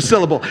 it's just a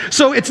syllable.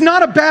 So it's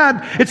not a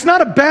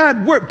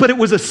bad word, but it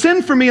was a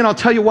sin for me, and I'll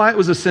tell you why it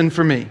was a sin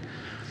for me.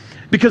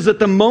 Because at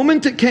the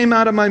moment it came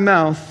out of my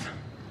mouth,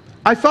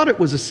 I thought it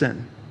was a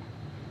sin.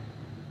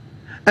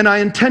 And I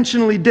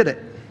intentionally did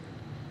it.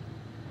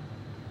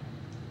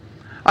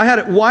 I had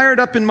it wired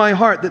up in my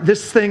heart that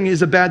this thing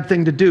is a bad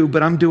thing to do,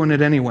 but I'm doing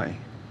it anyway.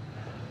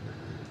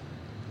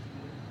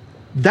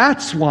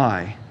 That's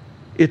why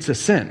it's a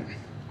sin.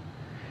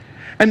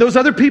 And those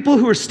other people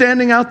who are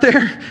standing out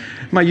there,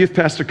 my youth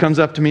pastor comes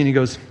up to me and he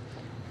goes,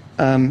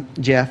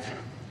 Jeff,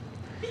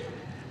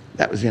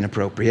 that was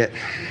inappropriate.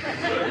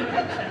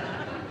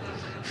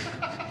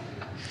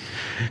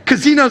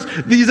 Because he knows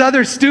these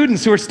other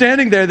students who are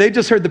standing there, they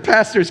just heard the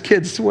pastor's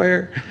kids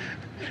swear.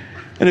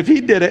 And if he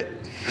did it,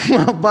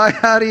 well, by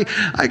howdy,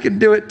 I can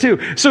do it too.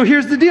 So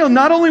here's the deal.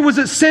 Not only was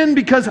it sin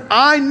because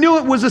I knew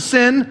it was a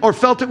sin or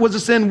felt it was a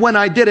sin when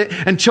I did it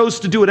and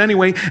chose to do it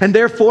anyway and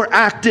therefore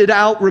acted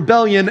out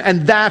rebellion,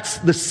 and that's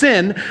the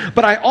sin,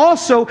 but I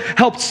also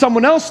helped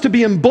someone else to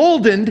be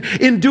emboldened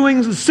in doing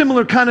a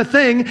similar kind of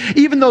thing.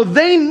 Even though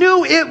they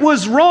knew it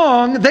was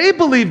wrong, they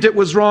believed it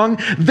was wrong,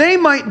 they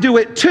might do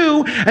it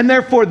too, and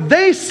therefore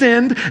they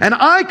sinned, and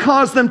I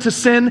caused them to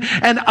sin,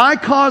 and I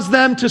caused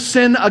them to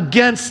sin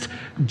against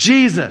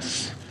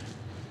Jesus.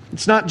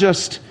 It's not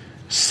just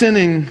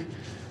sinning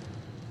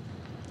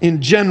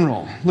in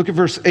general. Look at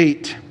verse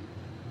 8.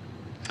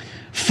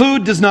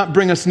 Food does not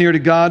bring us near to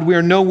God. We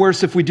are no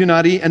worse if we do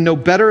not eat, and no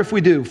better if we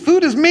do.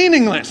 Food is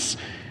meaningless,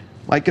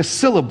 like a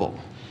syllable.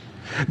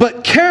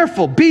 But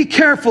be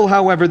careful,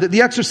 however, that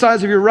the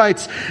exercise of your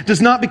rights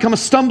does not become a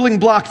stumbling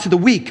block to the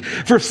weak.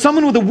 For if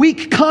someone with a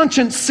weak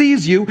conscience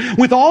sees you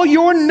with all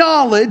your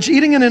knowledge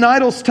eating in an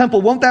idol's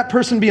temple, won't that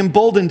person be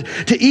emboldened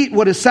to eat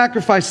what is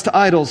sacrificed to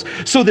idols?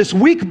 So this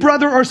weak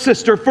brother or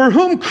sister for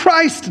whom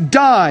Christ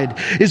died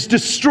is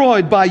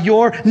destroyed by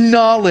your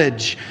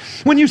knowledge.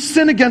 When you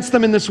sin against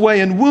them in this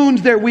way and wound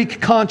their weak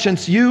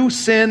conscience, you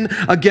sin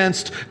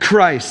against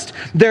Christ.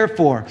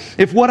 Therefore,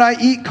 if what I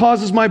eat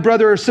causes my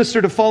brother or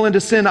sister to fall into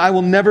sin, I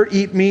will never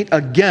eat meat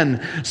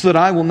again, so that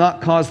I will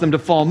not cause them to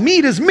fall.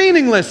 Meat is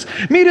meaningless.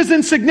 Meat is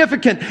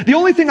insignificant. The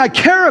only thing I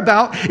care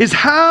about is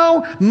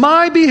how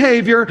my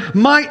behavior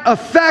might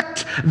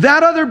affect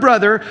that other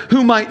brother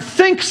who might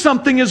think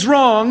something is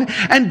wrong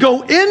and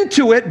go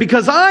into it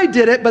because I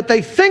did it, but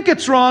they think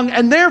it's wrong,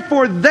 and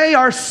therefore they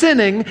are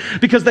sinning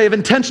because they have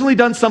intentionally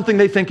done something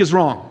they think is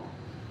wrong.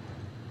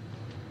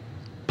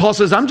 Paul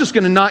says, I'm just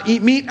going to not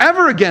eat meat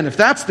ever again if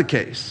that's the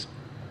case.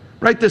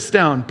 Write this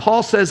down.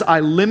 Paul says,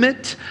 I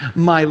limit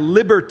my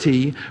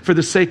liberty for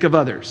the sake of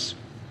others.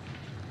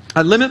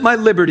 I limit my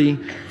liberty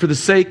for the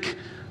sake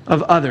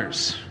of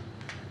others.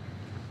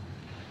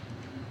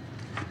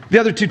 The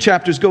other two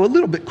chapters go a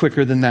little bit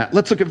quicker than that.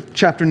 Let's look at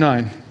chapter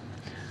 9.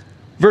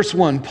 Verse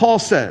 1, Paul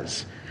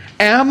says,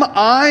 am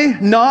I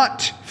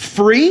not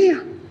free?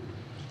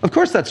 Of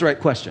course that's the right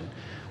question.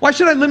 Why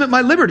should I limit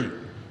my liberty?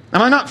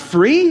 Am I not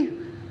free?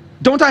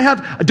 Don't I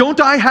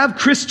have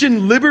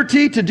Christian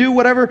liberty to do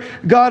whatever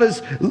God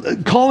is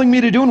calling me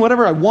to do and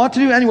whatever I want to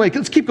do? Anyway,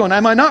 let's keep going.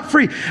 Am I not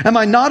free? Am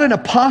I not an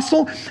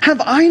apostle?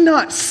 Have I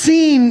not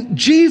seen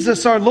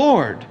Jesus our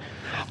Lord?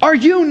 Are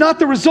you not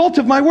the result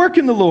of my work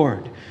in the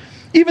Lord?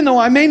 Even though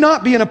I may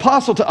not be an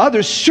apostle to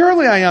others,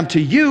 surely I am to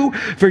you,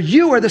 for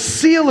you are the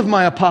seal of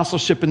my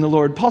apostleship in the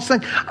Lord. Paul's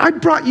saying, I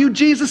brought you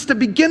Jesus to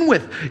begin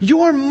with.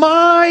 You're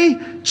my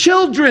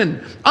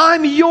children.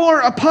 I'm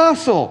your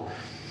apostle.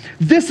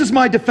 This is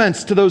my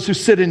defense to those who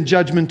sit in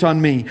judgment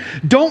on me.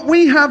 Don't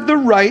we have the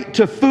right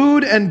to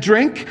food and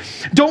drink?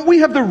 Don't we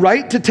have the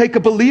right to take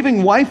a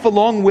believing wife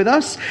along with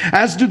us,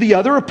 as do the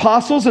other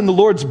apostles and the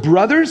Lord's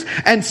brothers,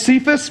 and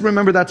Cephas,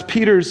 remember that's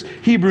Peter's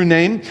Hebrew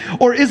name?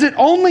 Or is it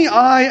only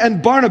I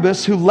and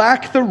Barnabas who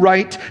lack the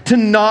right to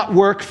not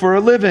work for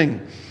a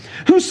living?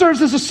 Who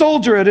serves as a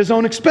soldier at his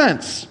own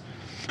expense?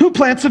 Who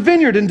plants a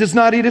vineyard and does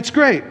not eat its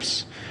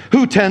grapes?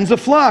 Who tends a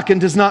flock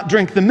and does not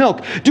drink the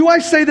milk? Do I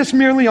say this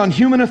merely on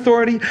human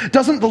authority?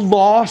 Doesn't the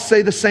law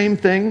say the same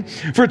thing?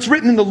 For it's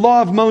written in the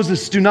law of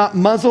Moses, do not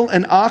muzzle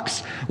an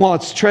ox while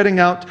it's treading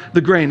out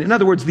the grain. In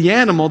other words, the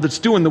animal that's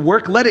doing the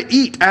work, let it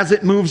eat as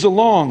it moves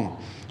along.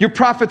 Your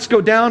profits go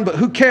down, but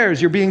who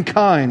cares? You're being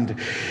kind.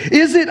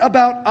 Is it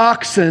about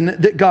oxen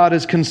that God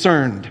is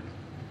concerned?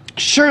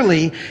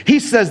 Surely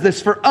he says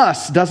this for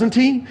us, doesn't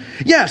he?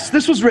 Yes,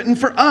 this was written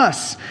for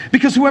us,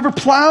 because whoever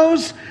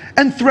plows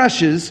and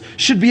threshes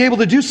should be able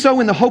to do so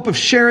in the hope of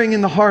sharing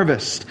in the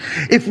harvest.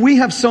 If we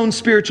have sown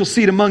spiritual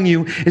seed among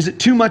you, is it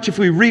too much if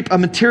we reap a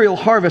material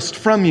harvest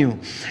from you?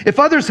 If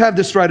others have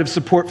this right of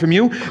support from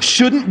you,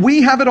 shouldn't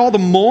we have it all the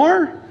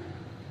more?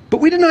 But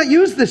we did not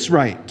use this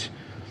right.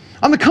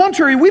 On the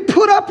contrary, we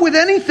put up with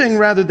anything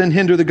rather than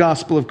hinder the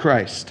gospel of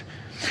Christ.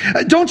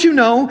 Don't you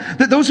know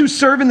that those who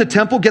serve in the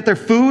temple get their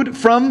food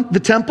from the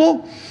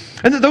temple?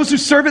 And that those who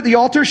serve at the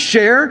altar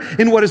share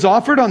in what is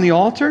offered on the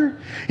altar?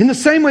 In the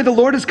same way, the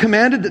Lord has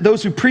commanded that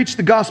those who preach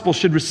the gospel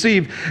should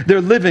receive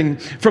their living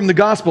from the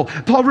gospel.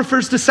 Paul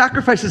refers to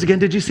sacrifices again.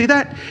 Did you see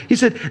that? He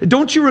said,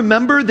 don't you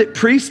remember that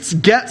priests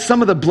get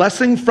some of the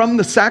blessing from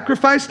the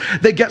sacrifice?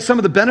 They get some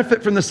of the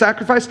benefit from the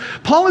sacrifice.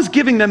 Paul is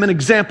giving them an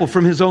example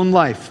from his own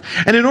life.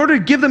 And in order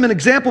to give them an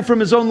example from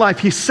his own life,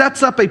 he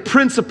sets up a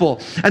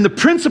principle. And the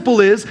principle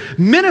is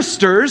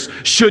ministers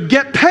should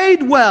get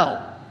paid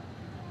well.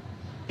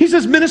 He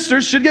says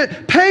ministers should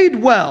get paid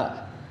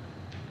well.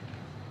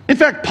 In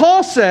fact,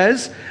 Paul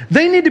says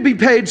they need to be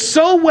paid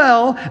so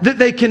well that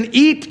they can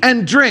eat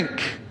and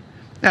drink.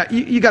 Now,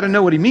 you got to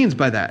know what he means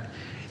by that.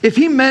 If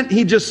he meant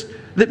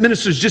that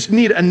ministers just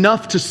need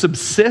enough to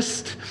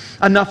subsist,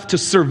 enough to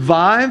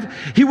survive,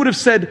 he would have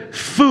said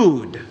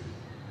food.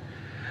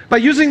 By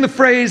using the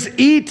phrase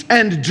eat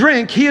and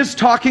drink, he is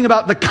talking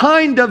about the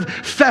kind of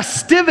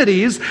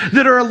festivities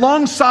that are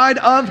alongside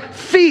of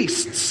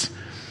feasts.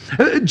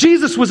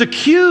 Jesus was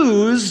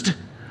accused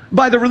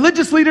by the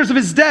religious leaders of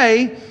his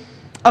day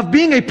of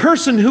being a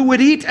person who would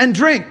eat and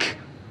drink.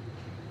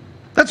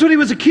 That's what he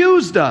was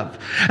accused of.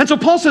 And so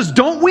Paul says,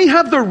 don't we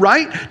have the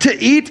right to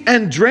eat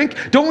and drink?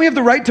 Don't we have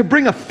the right to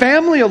bring a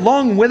family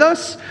along with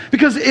us?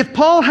 Because if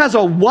Paul has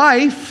a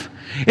wife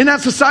in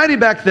that society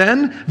back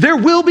then, there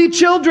will be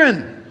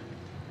children.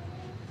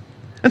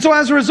 And so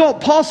as a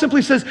result, Paul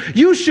simply says,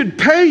 you should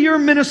pay your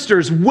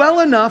ministers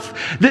well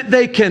enough that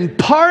they can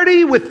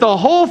party with the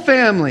whole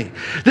family,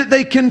 that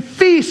they can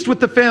feast with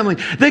the family,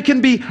 they can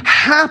be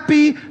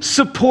happy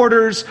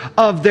supporters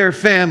of their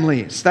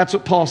families. That's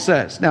what Paul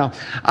says. Now,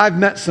 I've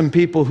met some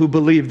people who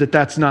believe that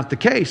that's not the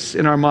case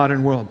in our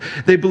modern world.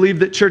 They believe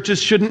that churches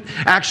shouldn't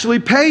actually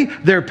pay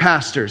their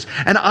pastors.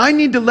 And I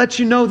need to let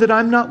you know that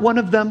I'm not one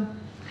of them.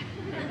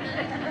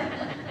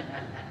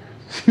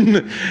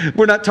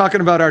 We're not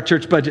talking about our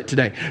church budget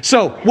today.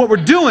 So what we're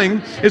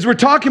doing is we're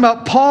talking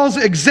about Paul's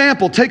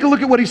example. Take a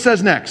look at what he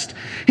says next.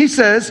 He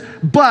says,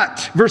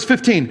 but, verse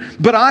 15,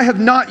 but I have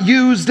not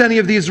used any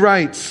of these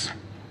rights.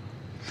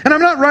 And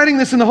I'm not writing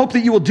this in the hope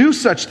that you will do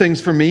such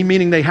things for me,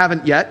 meaning they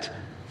haven't yet.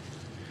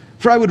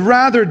 For I would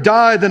rather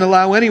die than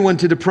allow anyone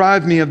to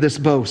deprive me of this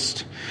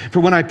boast.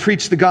 For when I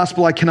preach the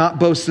gospel, I cannot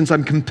boast since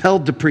I'm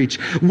compelled to preach.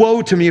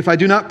 Woe to me if I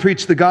do not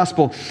preach the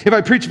gospel. If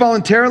I preach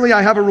voluntarily,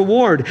 I have a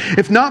reward.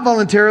 If not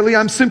voluntarily,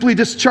 I'm simply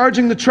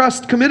discharging the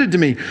trust committed to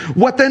me.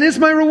 What then is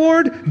my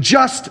reward?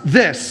 Just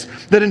this,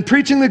 that in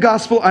preaching the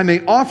gospel, I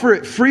may offer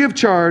it free of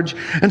charge,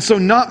 and so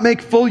not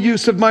make full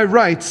use of my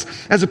rights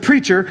as a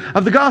preacher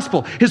of the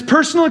gospel. His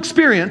personal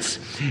experience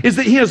is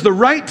that he has the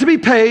right to be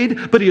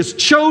paid, but he has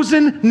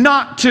chosen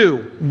not to.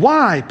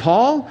 Why,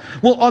 Paul?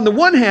 Well, on the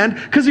one hand,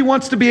 because he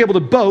wants to be able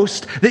to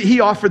boast that he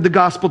offered the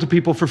gospel to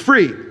people for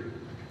free.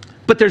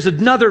 But there's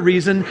another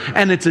reason,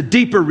 and it's a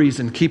deeper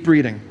reason. Keep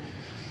reading.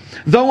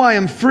 Though I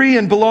am free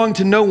and belong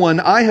to no one,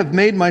 I have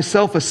made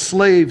myself a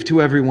slave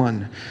to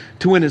everyone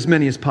to win as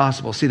many as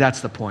possible. See,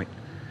 that's the point.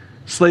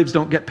 Slaves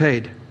don't get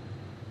paid.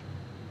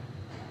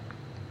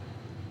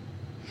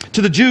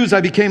 To the Jews,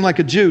 I became like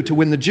a Jew to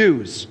win the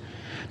Jews.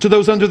 To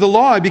those under the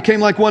law, I became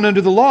like one under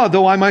the law,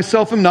 though I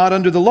myself am not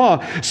under the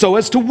law, so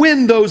as to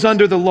win those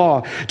under the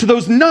law. To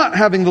those not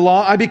having the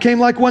law, I became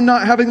like one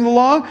not having the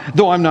law,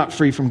 though I'm not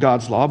free from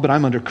God's law, but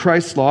I'm under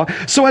Christ's law,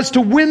 so as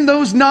to win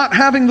those not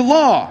having the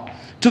law.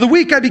 To the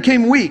weak, I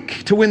became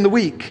weak to win the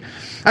weak.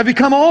 I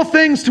become all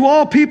things to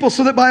all people,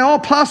 so that by all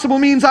possible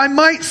means I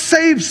might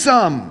save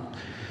some.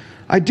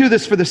 I do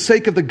this for the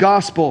sake of the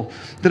gospel,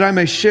 that I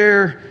may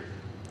share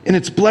in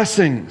its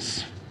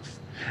blessings.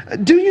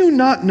 Do you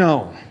not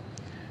know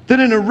that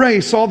in a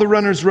race all the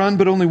runners run,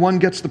 but only one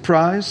gets the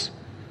prize?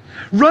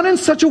 Run in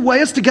such a way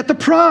as to get the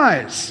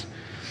prize.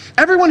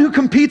 Everyone who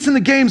competes in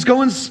the games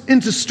goes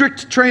into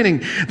strict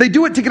training. They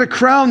do it to get a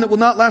crown that will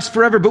not last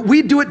forever, but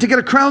we do it to get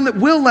a crown that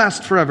will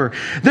last forever.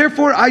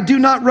 Therefore, I do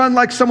not run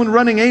like someone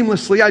running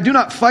aimlessly. I do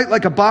not fight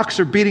like a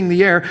boxer beating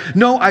the air.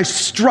 No, I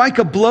strike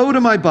a blow to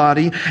my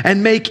body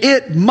and make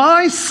it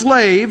my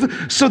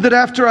slave, so that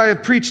after I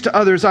have preached to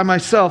others, I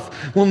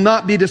myself will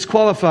not be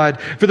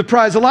disqualified for the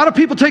prize. A lot of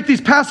people take these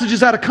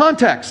passages out of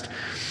context.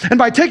 And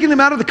by taking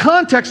them out of the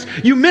context,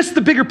 you miss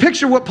the bigger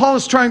picture of what Paul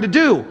is trying to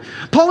do.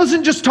 Paul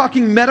isn't just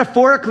talking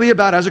metaphorically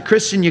about, as a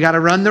Christian, you got to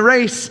run the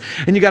race,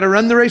 and you got to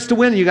run the race to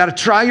win, and you got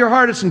to try your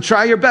hardest and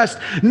try your best.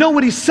 No,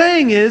 what he's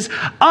saying is,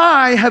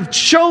 I have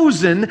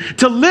chosen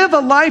to live a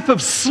life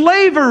of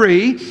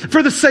slavery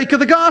for the sake of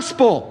the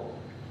gospel.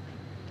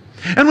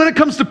 And when it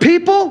comes to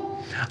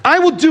people, I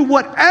will do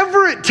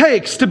whatever it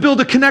takes to build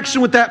a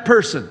connection with that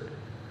person.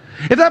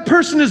 If that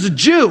person is a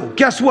Jew,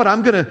 guess what?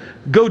 I'm going to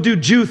go do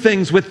Jew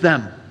things with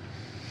them.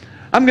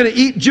 I'm going to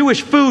eat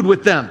Jewish food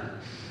with them.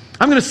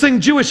 I'm going to sing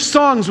Jewish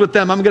songs with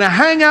them. I'm going to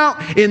hang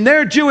out in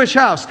their Jewish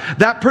house.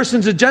 That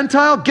person's a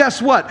Gentile.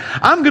 Guess what?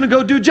 I'm going to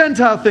go do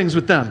Gentile things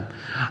with them.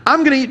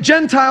 I'm going to eat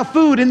Gentile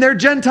food in their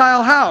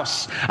Gentile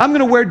house. I'm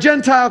going to wear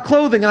Gentile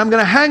clothing, and I'm going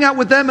to hang out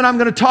with them, and I'm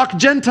going to talk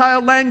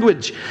Gentile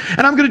language.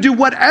 And I'm going to do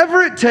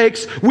whatever it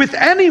takes with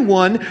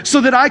anyone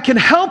so that I can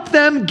help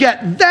them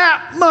get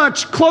that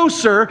much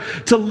closer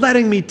to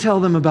letting me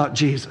tell them about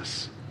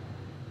Jesus,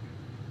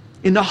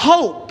 in the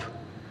hope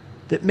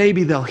that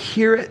maybe they'll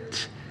hear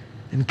it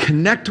and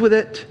connect with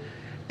it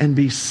and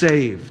be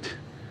saved.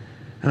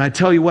 And I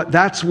tell you what,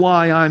 that's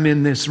why I'm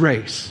in this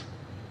race.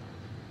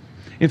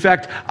 In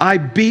fact, I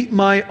beat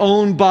my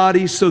own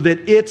body so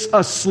that it's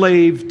a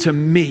slave to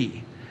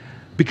me,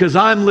 because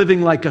I'm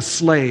living like a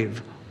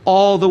slave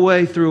all the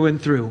way through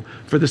and through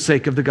for the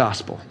sake of the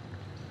gospel.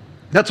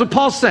 That's what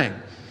Paul's saying.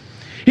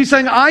 He's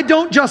saying, I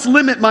don't just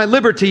limit my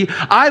liberty,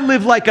 I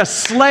live like a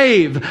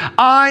slave.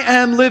 I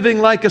am living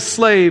like a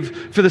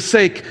slave for the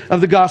sake of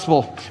the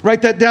gospel.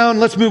 Write that down.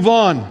 Let's move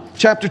on.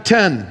 Chapter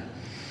 10.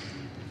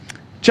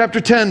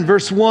 Chapter 10,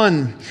 verse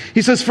 1.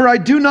 He says, for I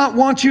do not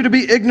want you to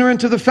be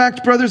ignorant of the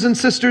fact, brothers and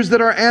sisters, that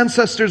our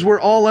ancestors were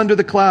all under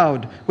the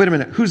cloud. Wait a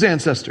minute. Whose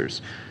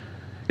ancestors?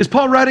 Is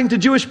Paul writing to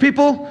Jewish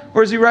people,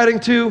 or is he writing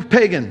to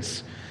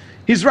pagans?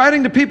 He's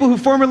writing to people who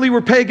formerly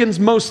were pagans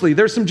mostly.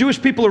 There's some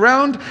Jewish people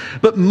around,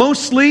 but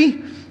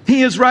mostly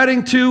he is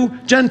writing to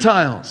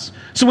Gentiles.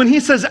 So when he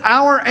says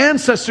our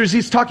ancestors,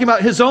 he's talking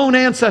about his own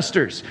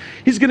ancestors.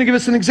 He's going to give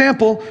us an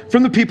example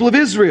from the people of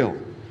Israel.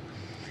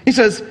 He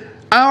says,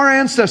 our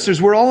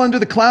ancestors were all under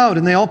the cloud,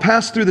 and they all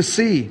passed through the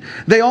sea.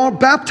 They all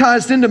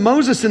baptized into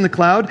Moses in the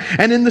cloud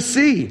and in the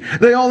sea.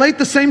 They all ate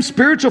the same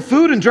spiritual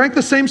food and drank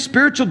the same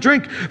spiritual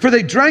drink, for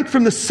they drank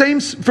from the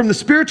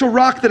spiritual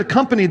rock that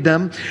accompanied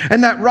them,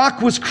 and that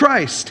rock was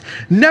Christ.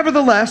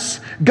 Nevertheless,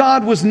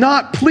 God was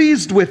not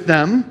pleased with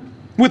them,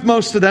 with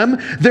most of them.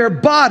 Their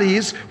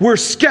bodies were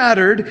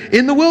scattered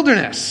in the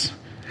wilderness.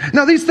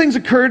 Now these things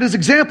occurred as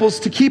examples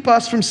to keep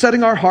us from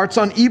setting our hearts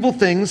on evil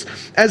things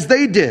as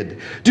they did.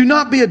 Do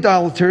not be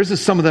idolaters,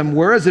 as some of them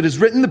were, as it is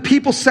written, the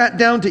people sat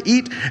down to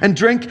eat and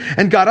drink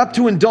and got up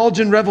to indulge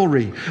in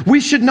revelry. We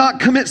should not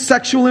commit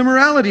sexual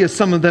immorality, as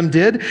some of them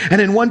did,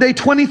 and in one day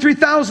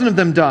 23,000 of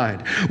them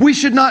died. We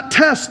should not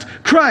test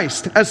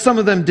Christ, as some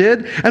of them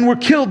did, and were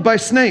killed by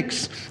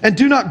snakes. And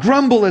do not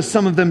grumble, as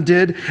some of them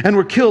did, and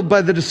were killed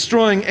by the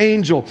destroying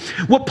angel.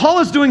 What Paul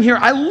is doing here,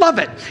 I love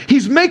it.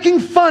 He's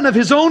making fun of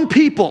his own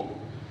people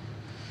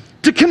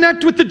to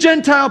connect with the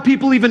Gentile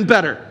people even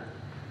better.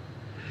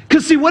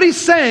 Because see, what he's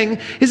saying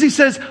is he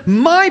says,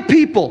 my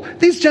people,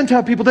 these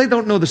Gentile people, they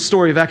don't know the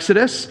story of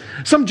Exodus.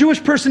 Some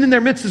Jewish person in their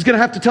midst is going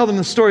to have to tell them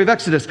the story of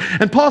Exodus.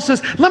 And Paul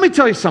says, let me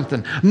tell you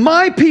something.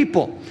 My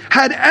people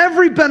had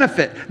every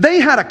benefit.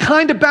 They had a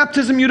kind of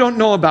baptism you don't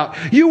know about.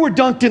 You were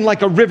dunked in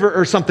like a river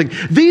or something.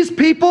 These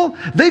people,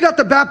 they got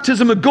the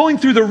baptism of going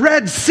through the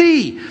Red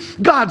Sea.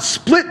 God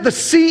split the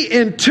sea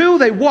in two.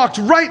 They walked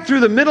right through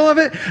the middle of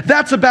it.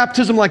 That's a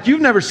baptism like you've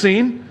never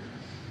seen.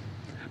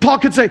 Paul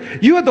could say,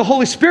 you had the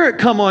Holy Spirit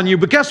come on you,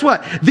 but guess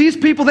what? These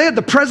people, they had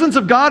the presence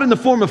of God in the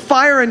form of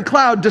fire and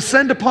cloud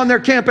descend upon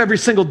their camp every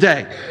single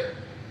day.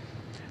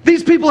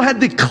 These people had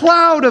the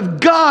cloud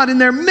of God in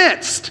their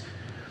midst.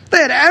 They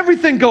had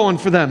everything going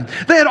for them.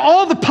 They had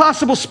all the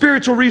possible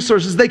spiritual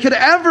resources they could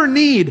ever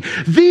need.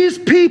 These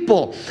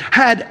people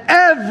had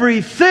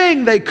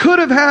everything they could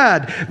have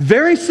had.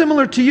 Very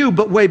similar to you,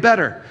 but way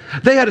better.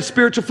 They had a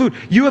spiritual food.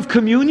 You have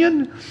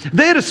communion?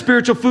 They had a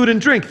spiritual food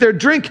and drink. Their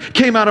drink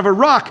came out of a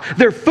rock.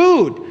 Their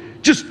food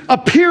just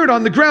appeared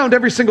on the ground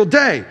every single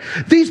day.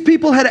 These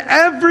people had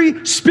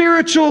every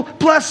spiritual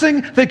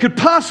blessing they could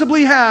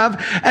possibly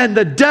have, and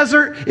the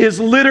desert is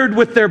littered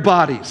with their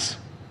bodies.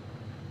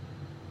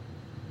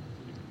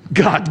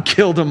 God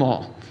killed them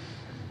all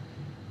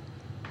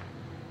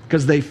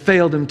because they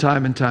failed him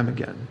time and time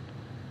again.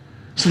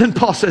 So then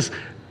Paul says,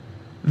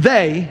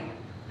 they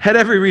had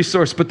every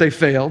resource, but they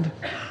failed.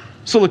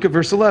 So look at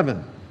verse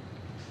 11.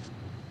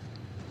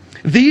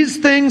 These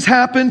things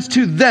happened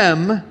to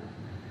them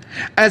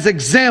as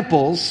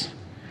examples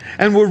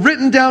and were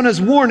written down as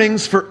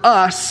warnings for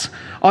us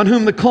on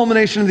whom the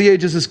culmination of the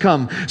ages has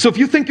come. So if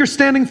you think you're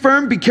standing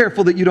firm, be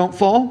careful that you don't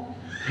fall.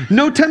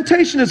 No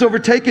temptation has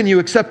overtaken you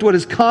except what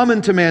is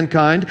common to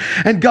mankind,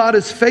 and God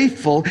is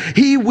faithful.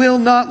 He will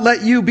not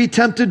let you be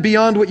tempted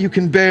beyond what you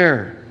can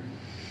bear.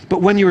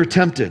 But when you are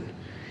tempted,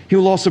 He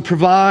will also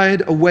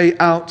provide a way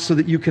out so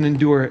that you can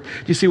endure it.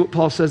 Do you see what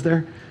Paul says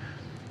there?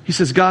 He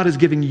says God is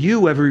giving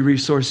you every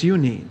resource you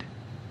need.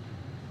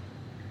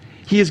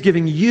 He is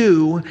giving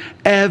you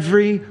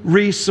every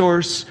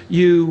resource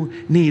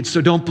you need,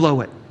 so don't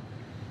blow it.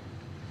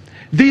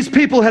 These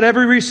people had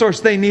every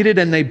resource they needed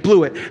and they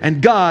blew it.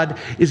 And God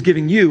is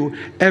giving you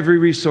every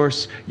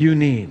resource you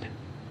need.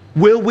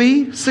 Will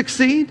we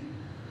succeed?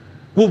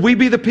 Will we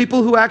be the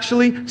people who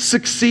actually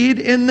succeed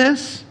in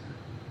this?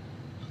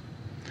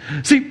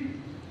 See,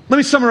 let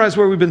me summarize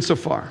where we've been so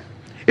far.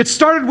 It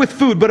started with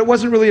food, but it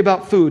wasn't really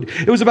about food.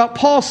 It was about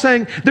Paul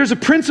saying there's a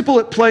principle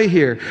at play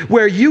here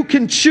where you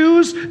can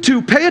choose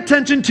to pay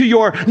attention to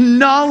your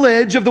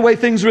knowledge of the way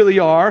things really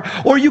are,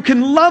 or you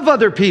can love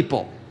other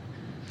people.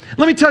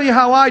 Let me tell you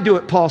how I do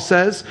it, Paul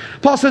says.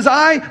 Paul says,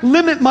 I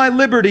limit my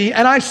liberty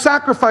and I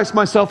sacrifice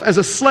myself as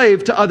a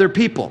slave to other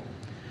people.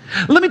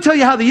 Let me tell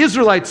you how the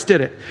Israelites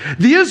did it.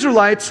 The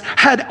Israelites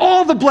had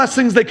all the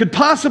blessings they could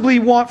possibly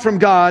want from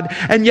God,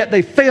 and yet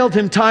they failed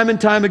him time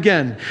and time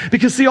again.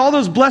 Because see, all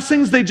those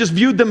blessings, they just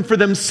viewed them for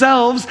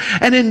themselves,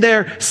 and in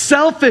their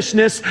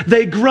selfishness,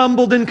 they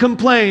grumbled and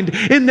complained.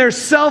 In their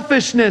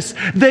selfishness,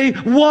 they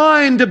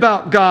whined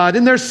about God.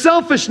 In their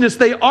selfishness,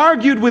 they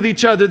argued with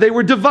each other. They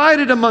were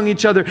divided among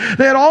each other.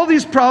 They had all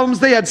these problems.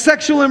 They had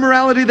sexual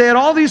immorality. They had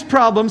all these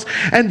problems,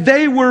 and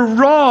they were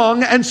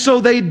wrong, and so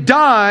they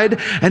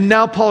died. And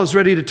now Paul is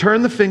ready to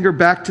turn the finger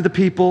back to the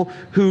people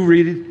who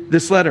read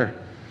this letter.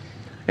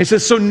 He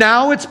says, so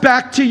now it's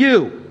back to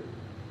you.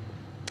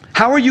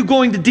 How are you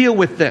going to deal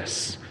with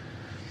this?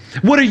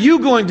 What are you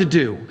going to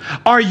do?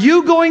 Are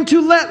you going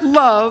to let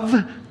love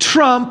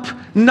trump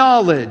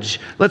knowledge?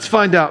 Let's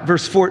find out.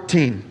 Verse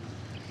 14.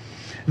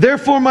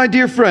 Therefore, my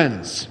dear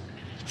friends,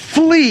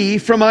 flee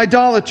from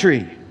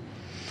idolatry.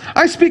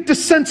 I speak to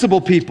sensible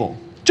people.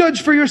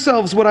 Judge for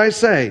yourselves what I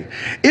say.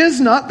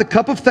 Is not the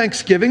cup of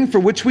thanksgiving for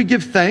which we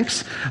give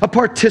thanks a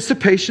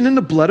participation in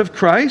the blood of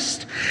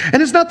Christ?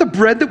 And is not the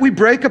bread that we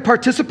break a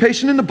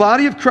participation in the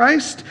body of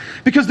Christ?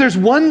 Because there's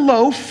one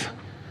loaf.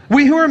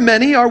 We who are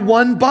many are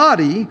one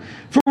body,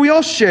 for we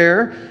all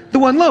share the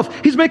one loaf.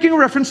 He's making a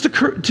reference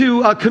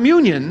to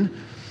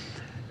communion,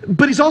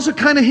 but he's also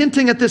kind of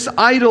hinting at this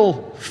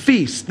idol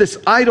feast, this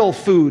idol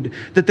food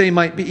that they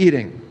might be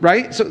eating,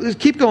 right? So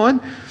keep going.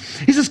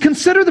 He says,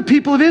 consider the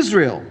people of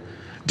Israel.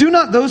 Do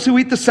not those who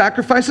eat the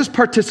sacrifices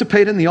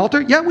participate in the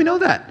altar? Yeah, we know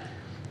that.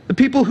 The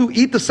people who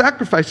eat the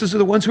sacrifices are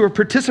the ones who are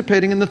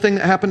participating in the thing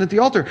that happened at the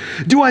altar.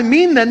 Do I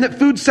mean then that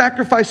food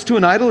sacrificed to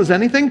an idol is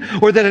anything?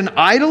 Or that an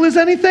idol is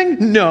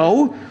anything?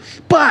 No.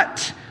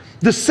 But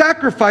The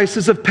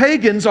sacrifices of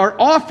pagans are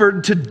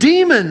offered to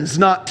demons,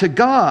 not to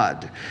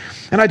God.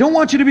 And I don't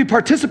want you to be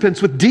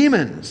participants with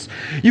demons.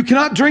 You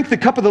cannot drink the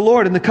cup of the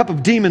Lord and the cup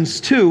of demons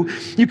too.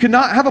 You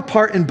cannot have a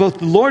part in both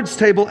the Lord's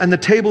table and the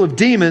table of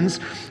demons.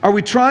 Are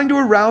we trying to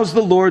arouse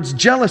the Lord's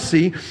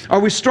jealousy?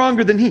 Are we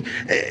stronger than He?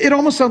 It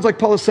almost sounds like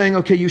Paul is saying,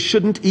 okay, you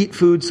shouldn't eat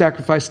food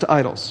sacrificed to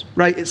idols,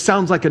 right? It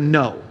sounds like a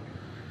no.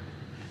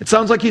 It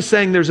sounds like he's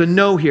saying there's a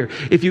no here.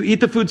 If you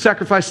eat the food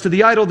sacrificed to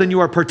the idol, then you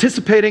are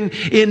participating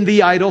in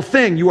the idol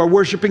thing. You are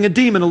worshiping a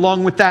demon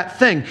along with that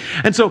thing.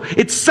 And so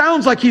it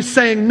sounds like he's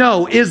saying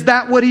no. Is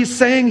that what he's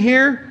saying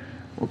here?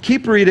 Well,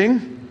 keep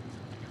reading.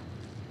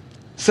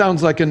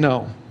 Sounds like a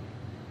no.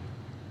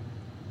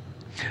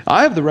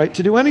 I have the right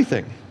to do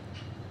anything,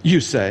 you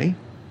say,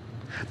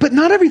 but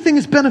not everything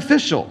is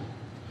beneficial.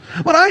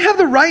 But I have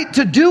the right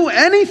to do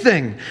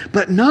anything,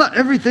 but not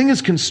everything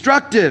is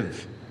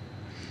constructive.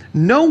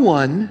 No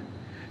one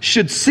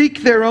should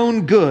seek their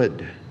own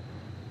good,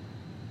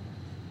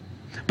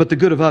 but the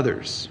good of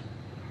others.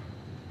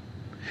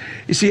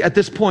 You see, at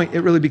this point,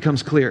 it really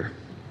becomes clear.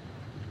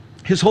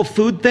 His whole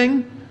food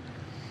thing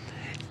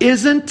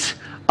isn't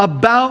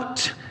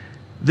about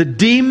the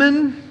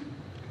demon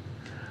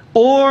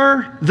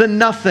or the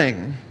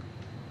nothing.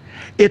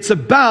 It's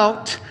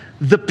about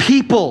the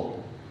people.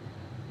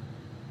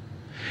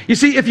 You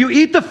see, if you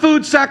eat the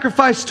food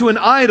sacrificed to an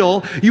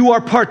idol, you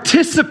are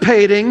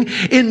participating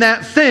in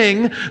that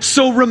thing.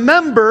 So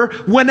remember,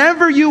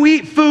 whenever you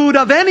eat food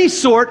of any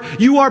sort,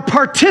 you are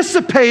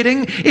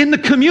participating in the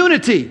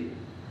community.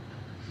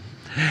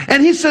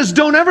 And he says,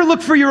 don't ever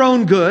look for your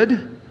own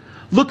good.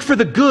 Look for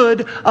the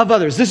good of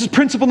others. This is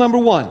principle number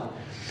one.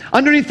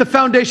 Underneath the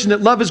foundation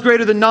that love is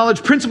greater than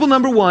knowledge, principle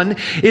number one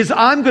is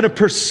I'm going to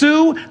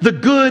pursue the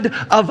good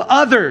of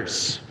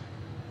others.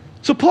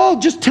 So Paul,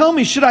 just tell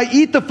me, should I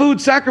eat the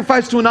food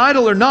sacrificed to an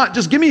idol or not?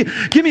 Just give me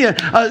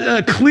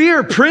a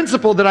clear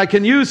principle that I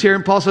can use here.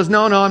 And Paul says,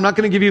 no, I'm not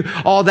going to give you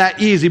all that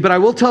easy, but I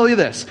will tell you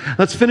this.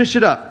 Let's finish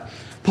it up.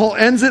 Paul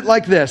ends it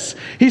like this.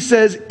 He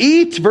says,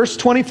 eat, verse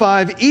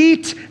 25,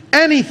 eat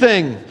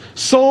anything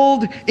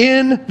sold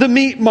in the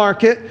meat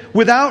market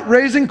without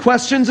raising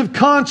questions of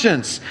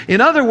conscience.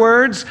 In other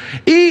words,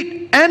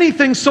 eat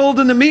anything sold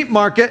in the meat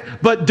market,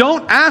 but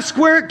don't ask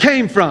where it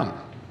came from.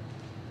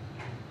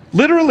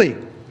 Literally.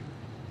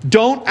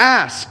 Don't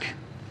ask.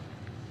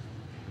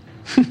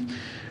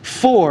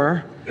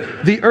 For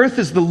the earth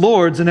is the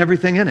Lord's and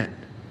everything in it.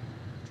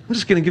 I'm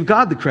just going to give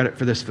God the credit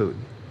for this food.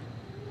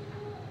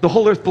 The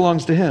whole earth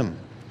belongs to Him.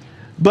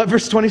 But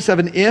verse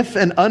 27, if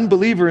an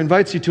unbeliever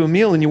invites you to a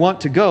meal and you want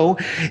to go,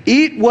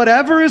 eat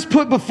whatever is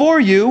put before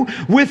you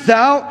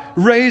without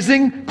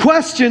raising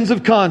questions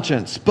of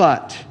conscience.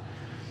 But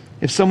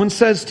if someone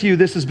says to you,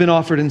 this has been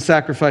offered in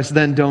sacrifice,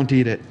 then don't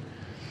eat it.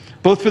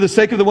 Both for the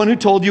sake of the one who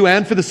told you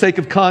and for the sake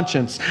of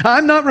conscience.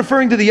 I'm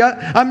referring to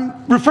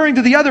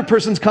the other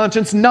person's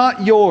conscience,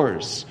 not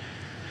yours.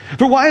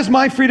 For why is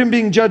my freedom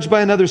being judged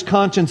by another's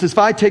conscience? If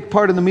I take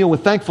part in the meal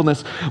with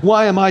thankfulness,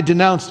 why am I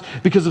denounced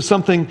because of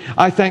something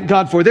I thank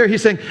God for? There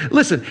he's saying,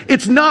 listen,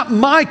 it's not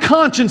my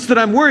conscience that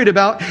I'm worried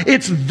about.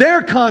 It's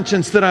their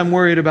conscience that I'm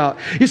worried about.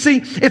 You see,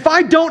 if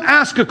I don't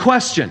ask a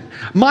question,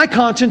 my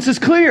conscience is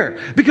clear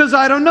because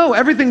I don't know.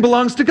 Everything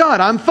belongs to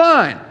God. I'm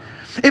fine.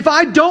 If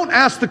I don't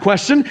ask the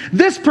question,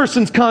 this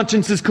person's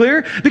conscience is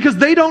clear because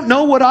they don't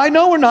know what I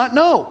know or not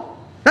know.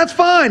 That's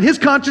fine. His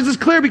conscience is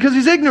clear because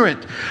he's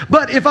ignorant.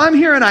 But if I'm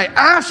here and I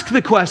ask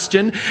the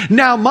question,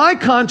 now my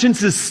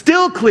conscience is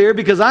still clear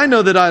because I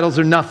know that idols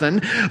are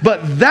nothing.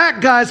 But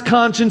that guy's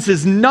conscience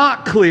is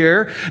not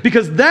clear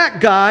because that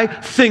guy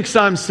thinks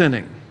I'm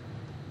sinning.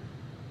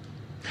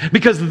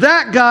 Because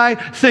that guy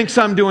thinks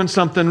I'm doing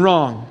something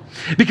wrong.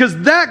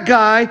 Because that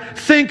guy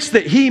thinks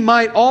that he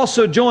might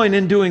also join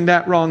in doing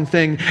that wrong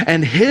thing,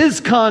 and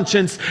his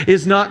conscience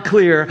is not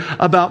clear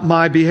about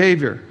my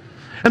behavior.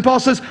 And Paul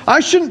says, I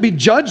shouldn't be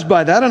judged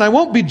by that, and I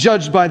won't be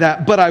judged by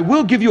that, but I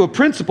will give you a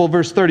principle,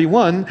 verse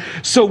 31.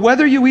 So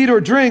whether you eat or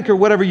drink or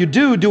whatever you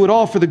do, do it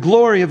all for the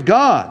glory of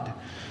God.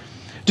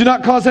 Do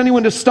not cause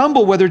anyone to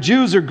stumble, whether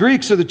Jews or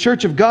Greeks or the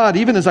church of God,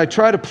 even as I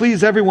try to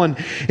please everyone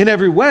in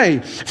every way.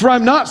 For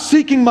I'm not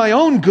seeking my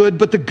own good,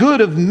 but the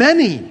good of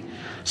many,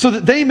 so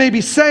that they may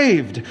be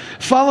saved.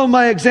 Follow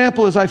my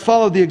example as I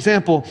followed the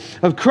example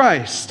of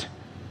Christ.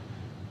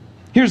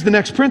 Here's the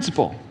next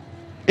principle.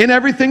 In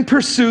everything,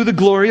 pursue the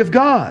glory of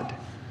God.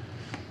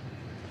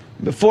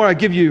 Before I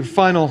give you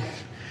final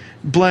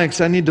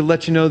blanks, I need to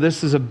let you know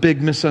this is a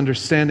big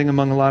misunderstanding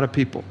among a lot of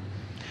people.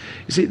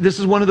 You see, this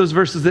is one of those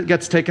verses that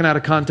gets taken out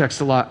of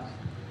context a lot.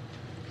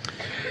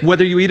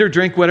 Whether you eat or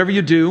drink, whatever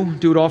you do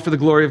it all for the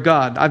glory of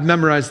God. I've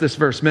memorized this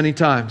verse many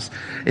times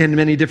in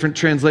many different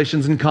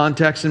translations and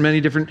contexts, in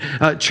many different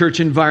church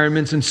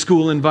environments and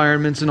school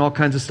environments and all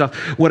kinds of stuff.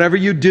 Whatever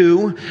you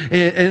do,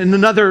 in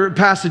another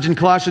passage in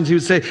Colossians, he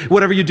would say,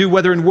 whatever you do,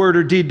 whether in word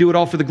or deed, do it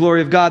all for the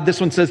glory of God.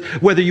 This one says,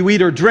 whether you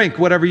eat or drink,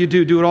 whatever you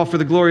do it all for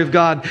the glory of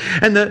God.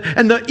 And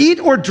the eat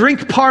or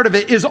drink part of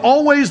it is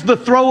always the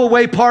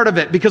throwaway part of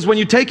it, because when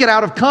you take it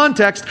out of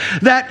context,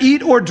 that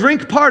eat or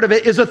drink part of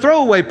it is a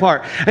throwaway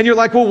part. And you're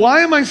like, well, well,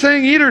 why am I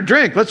saying eat or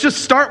drink? Let's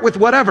just start with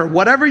whatever.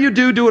 Whatever you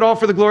do, do it all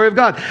for the glory of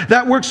God.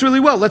 That works really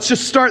well. Let's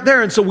just start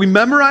there. And so we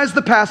memorize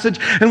the passage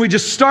and we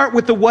just start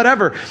with the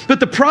whatever. But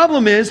the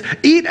problem is,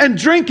 eat and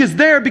drink is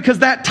there because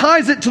that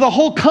ties it to the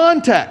whole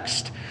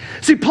context.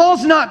 See,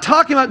 Paul's not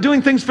talking about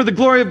doing things for the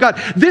glory of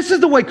God. This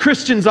is the way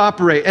Christians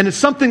operate, and it's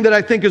something that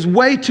I think is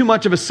way too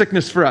much of a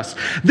sickness for us.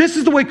 This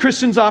is the way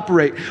Christians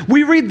operate.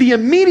 We read the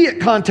immediate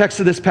context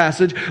of this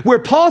passage where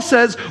Paul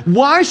says,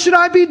 why should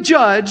I be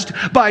judged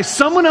by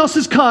someone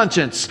else's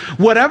conscience?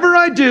 Whatever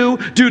I do,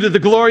 do to the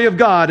glory of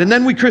God. And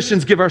then we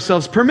Christians give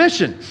ourselves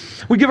permission.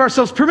 We give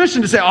ourselves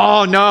permission to say,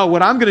 oh no,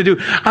 what I'm going to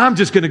do, I'm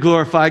just going to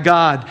glorify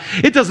God.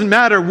 It doesn't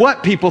matter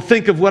what people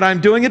think of what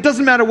I'm doing. It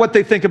doesn't matter what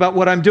they think about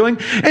what I'm doing.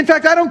 In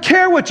fact, I don't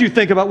care what you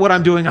think about what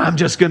I'm doing. I'm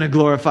just going to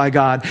glorify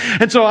God.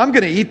 And so I'm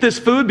going to eat this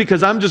food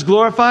because I'm just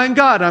glorifying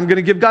God. I'm going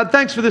to give God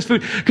thanks for this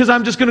food because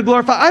I'm just going to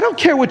glorify. I don't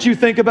care what you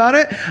think about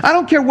it. I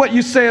don't care what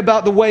you say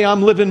about the way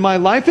I'm living my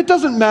life. It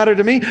doesn't matter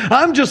to me.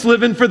 I'm just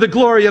living for the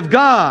glory of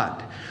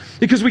God.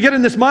 Because we get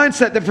in this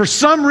mindset that for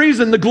some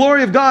reason, the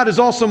glory of God is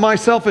also my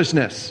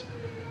selfishness.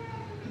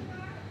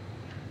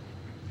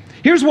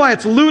 Here's why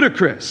it's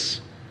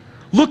ludicrous.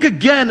 Look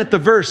again at the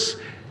verse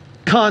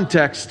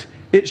context.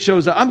 It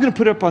shows up. I'm going to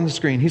put it up on the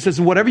screen. He says,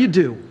 whatever you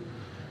do,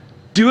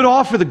 do it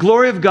all for the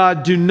glory of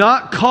God. Do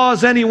not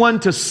cause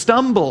anyone to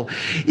stumble,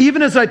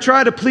 even as I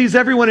try to please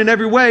everyone in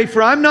every way.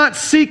 For I'm not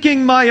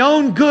seeking my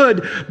own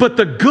good, but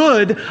the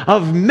good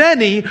of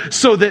many,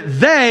 so that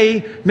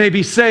they may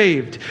be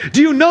saved.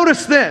 Do you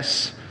notice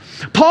this?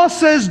 Paul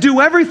says, do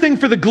everything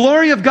for the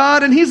glory of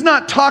God, and he's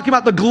not talking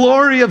about the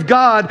glory of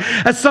God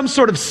as some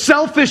sort of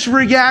selfish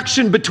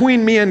reaction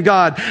between me and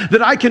God,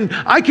 that I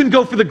can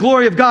go for the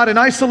glory of God in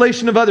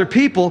isolation of other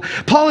people.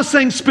 Paul is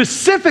saying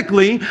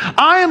specifically,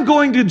 I am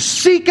going to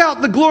seek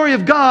out the glory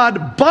of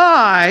God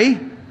by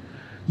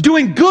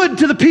doing good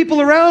to the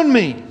people around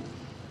me.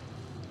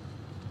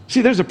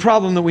 See, there's a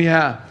problem that we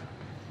have.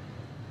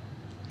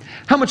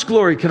 How much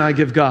glory can I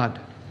give God?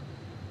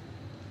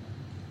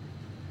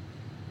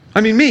 I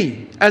mean,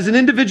 me, as an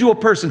individual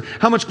person,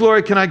 how much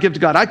glory can I give to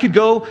God? I could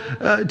go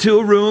to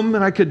a room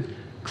and I could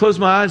close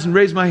my eyes and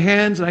raise my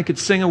hands and I could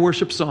sing a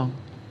worship song.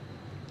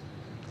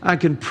 I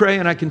can pray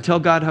and I can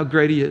tell God how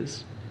great He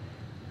is.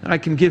 And I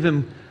can give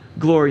Him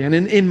glory. And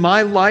in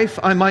my life,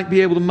 I might be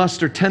able to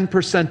muster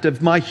 10%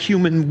 of my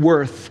human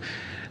worth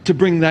to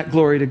bring that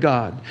glory to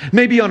God.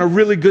 Maybe on a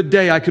really good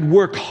day, I could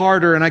work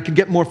harder and I could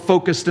get more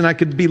focused and I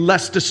could be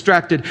less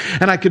distracted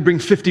and I could bring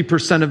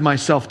 50% of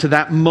myself to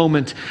that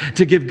moment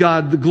to give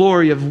God the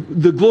glory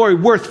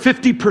worth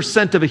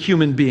 50% of a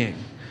human being.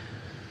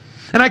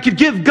 And I could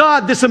give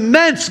God this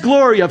immense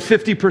glory of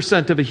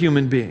 50% of a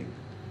human being.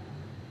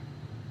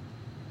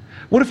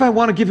 What if I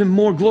want to give Him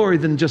more glory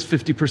than just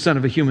 50%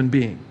 of a human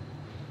being?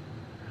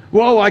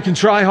 Whoa, I can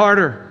try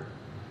harder.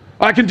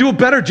 I can do a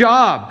better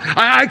job.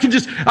 I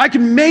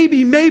can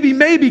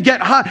maybe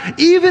get high.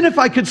 Even if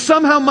I could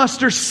somehow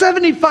muster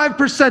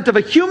 75% of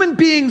a human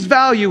being's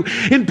value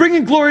in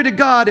bringing glory to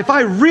God, if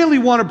I really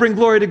want to bring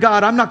glory to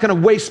God, I'm not going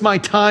to waste my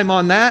time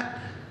on that.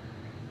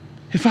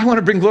 If I want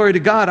to bring glory to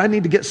God, I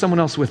need to get someone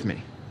else with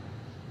me.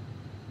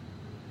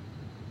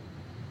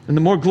 And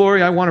the more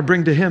glory I want to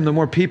bring to Him, the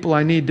more people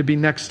I need to be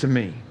next to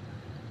me.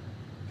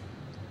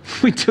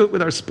 We do it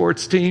with our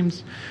sports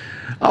teams.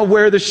 I'll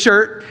wear the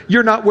shirt.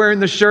 You're not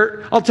wearing the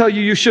shirt. I'll tell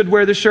you should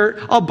wear the shirt.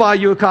 I'll buy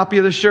you a copy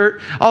of the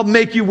shirt. I'll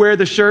make you wear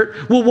the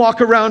shirt. We'll walk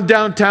around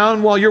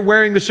downtown while you're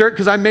wearing the shirt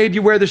because I made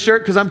you wear the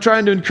shirt because I'm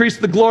trying to increase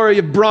the glory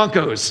of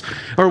Broncos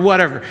or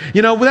whatever.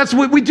 You know, that's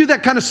what we do,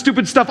 that kind of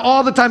stupid stuff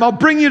all the time. I'll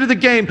bring you to the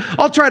game.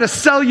 I'll try to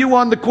sell you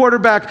on the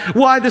quarterback,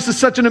 why this is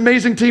such an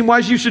amazing team, why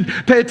you should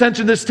pay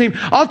attention to this team.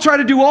 I'll try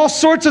to do all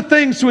sorts of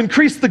things to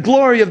increase the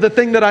glory of the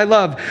thing that I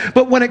love.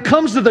 But when it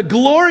comes to the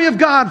glory of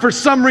God, for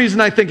some reason,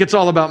 I think it's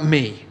all about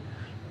me.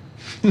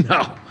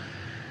 No.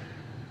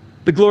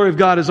 The glory of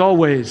God is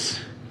always,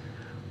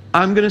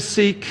 I'm going to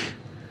seek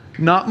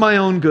not my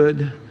own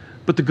good,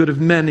 but the good of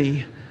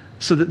many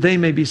so that they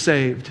may be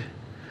saved.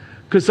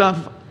 Because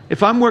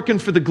if I'm working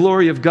for the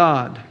glory of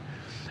God,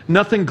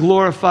 nothing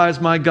glorifies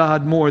my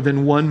God more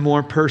than one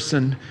more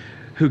person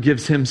who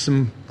gives Him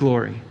some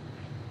glory.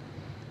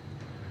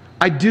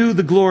 I do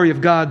the glory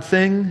of God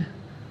thing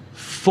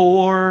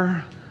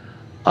for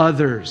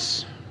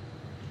others.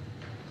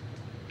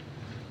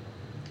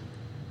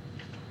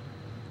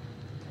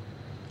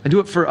 I do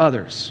it for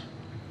others.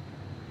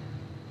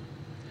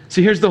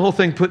 See, here's the whole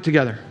thing put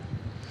together.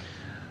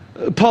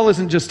 Paul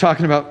isn't just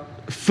talking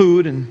about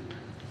food and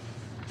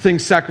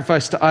things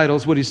sacrificed to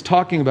idols. What he's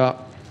talking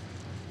about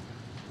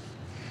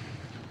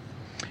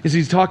is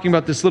he's talking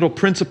about this little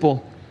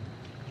principle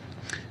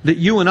that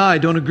you and I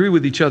don't agree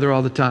with each other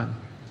all the time.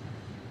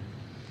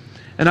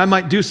 And I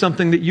might do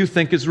something that you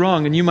think is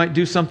wrong, and you might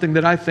do something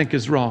that I think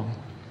is wrong.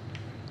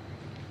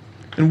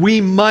 And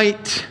we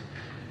might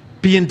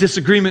be in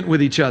disagreement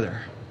with each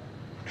other.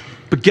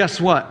 But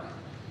guess what?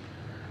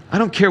 I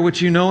don't care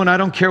what you know and I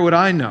don't care what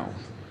I know,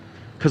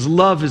 because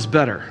love is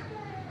better.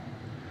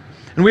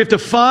 And we have to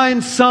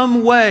find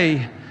some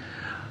way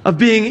of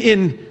being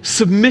in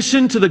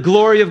submission to the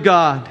glory of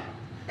God,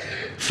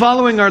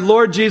 following our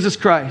Lord Jesus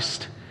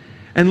Christ,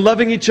 and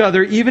loving each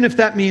other, even if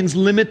that means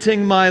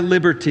limiting my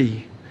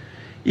liberty,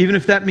 even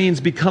if that means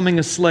becoming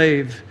a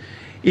slave,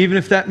 even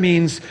if that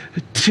means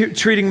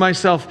treating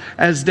myself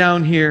as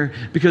down here,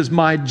 because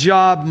my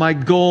job, my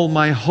goal,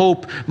 my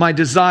hope, my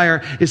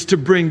desire is to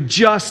bring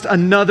just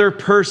another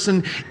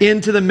person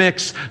into the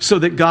mix so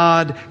that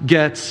God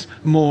gets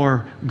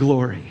more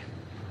glory.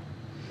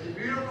 A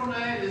beautiful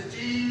name is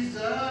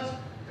Jesus.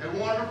 A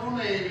wonderful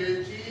name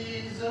is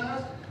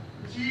Jesus.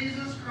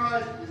 Jesus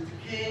Christ is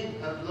the King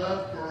of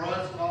love for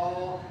us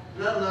all.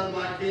 And I love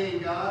my King,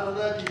 God. I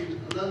love you.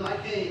 I love my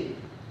King.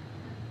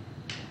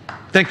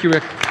 Thank you,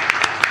 Rick.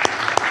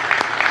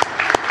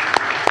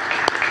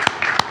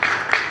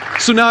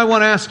 So now I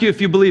want to ask you if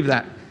you believe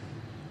that.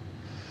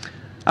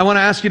 I want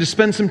to ask you to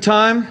spend some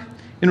time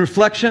in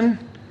reflection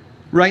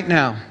right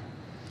now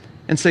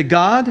and say,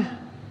 God,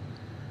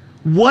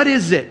 what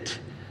is it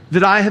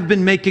that I have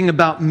been making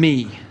about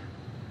me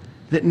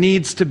that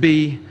needs to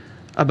be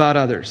about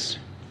others?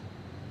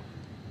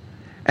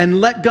 And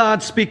let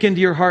God speak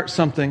into your heart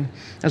something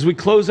as we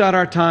close out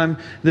our time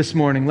this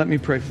morning. Let me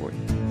pray for you.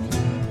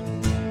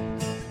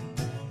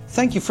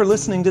 Thank you for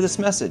listening to this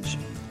message.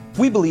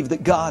 We believe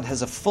that God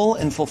has a full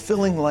and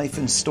fulfilling life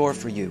in store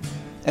for you,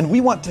 and we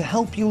want to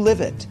help you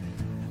live it.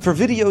 For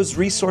videos,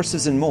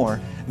 resources, and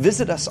more,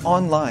 visit us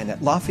online at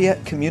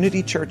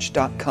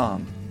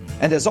LafayetteCommunityChurch.com.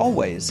 And as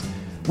always,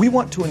 we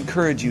want to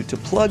encourage you to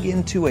plug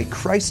into a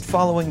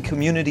Christ-following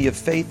community of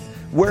faith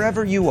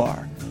wherever you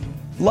are.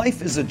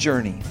 Life is a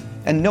journey,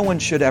 and no one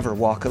should ever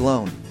walk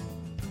alone.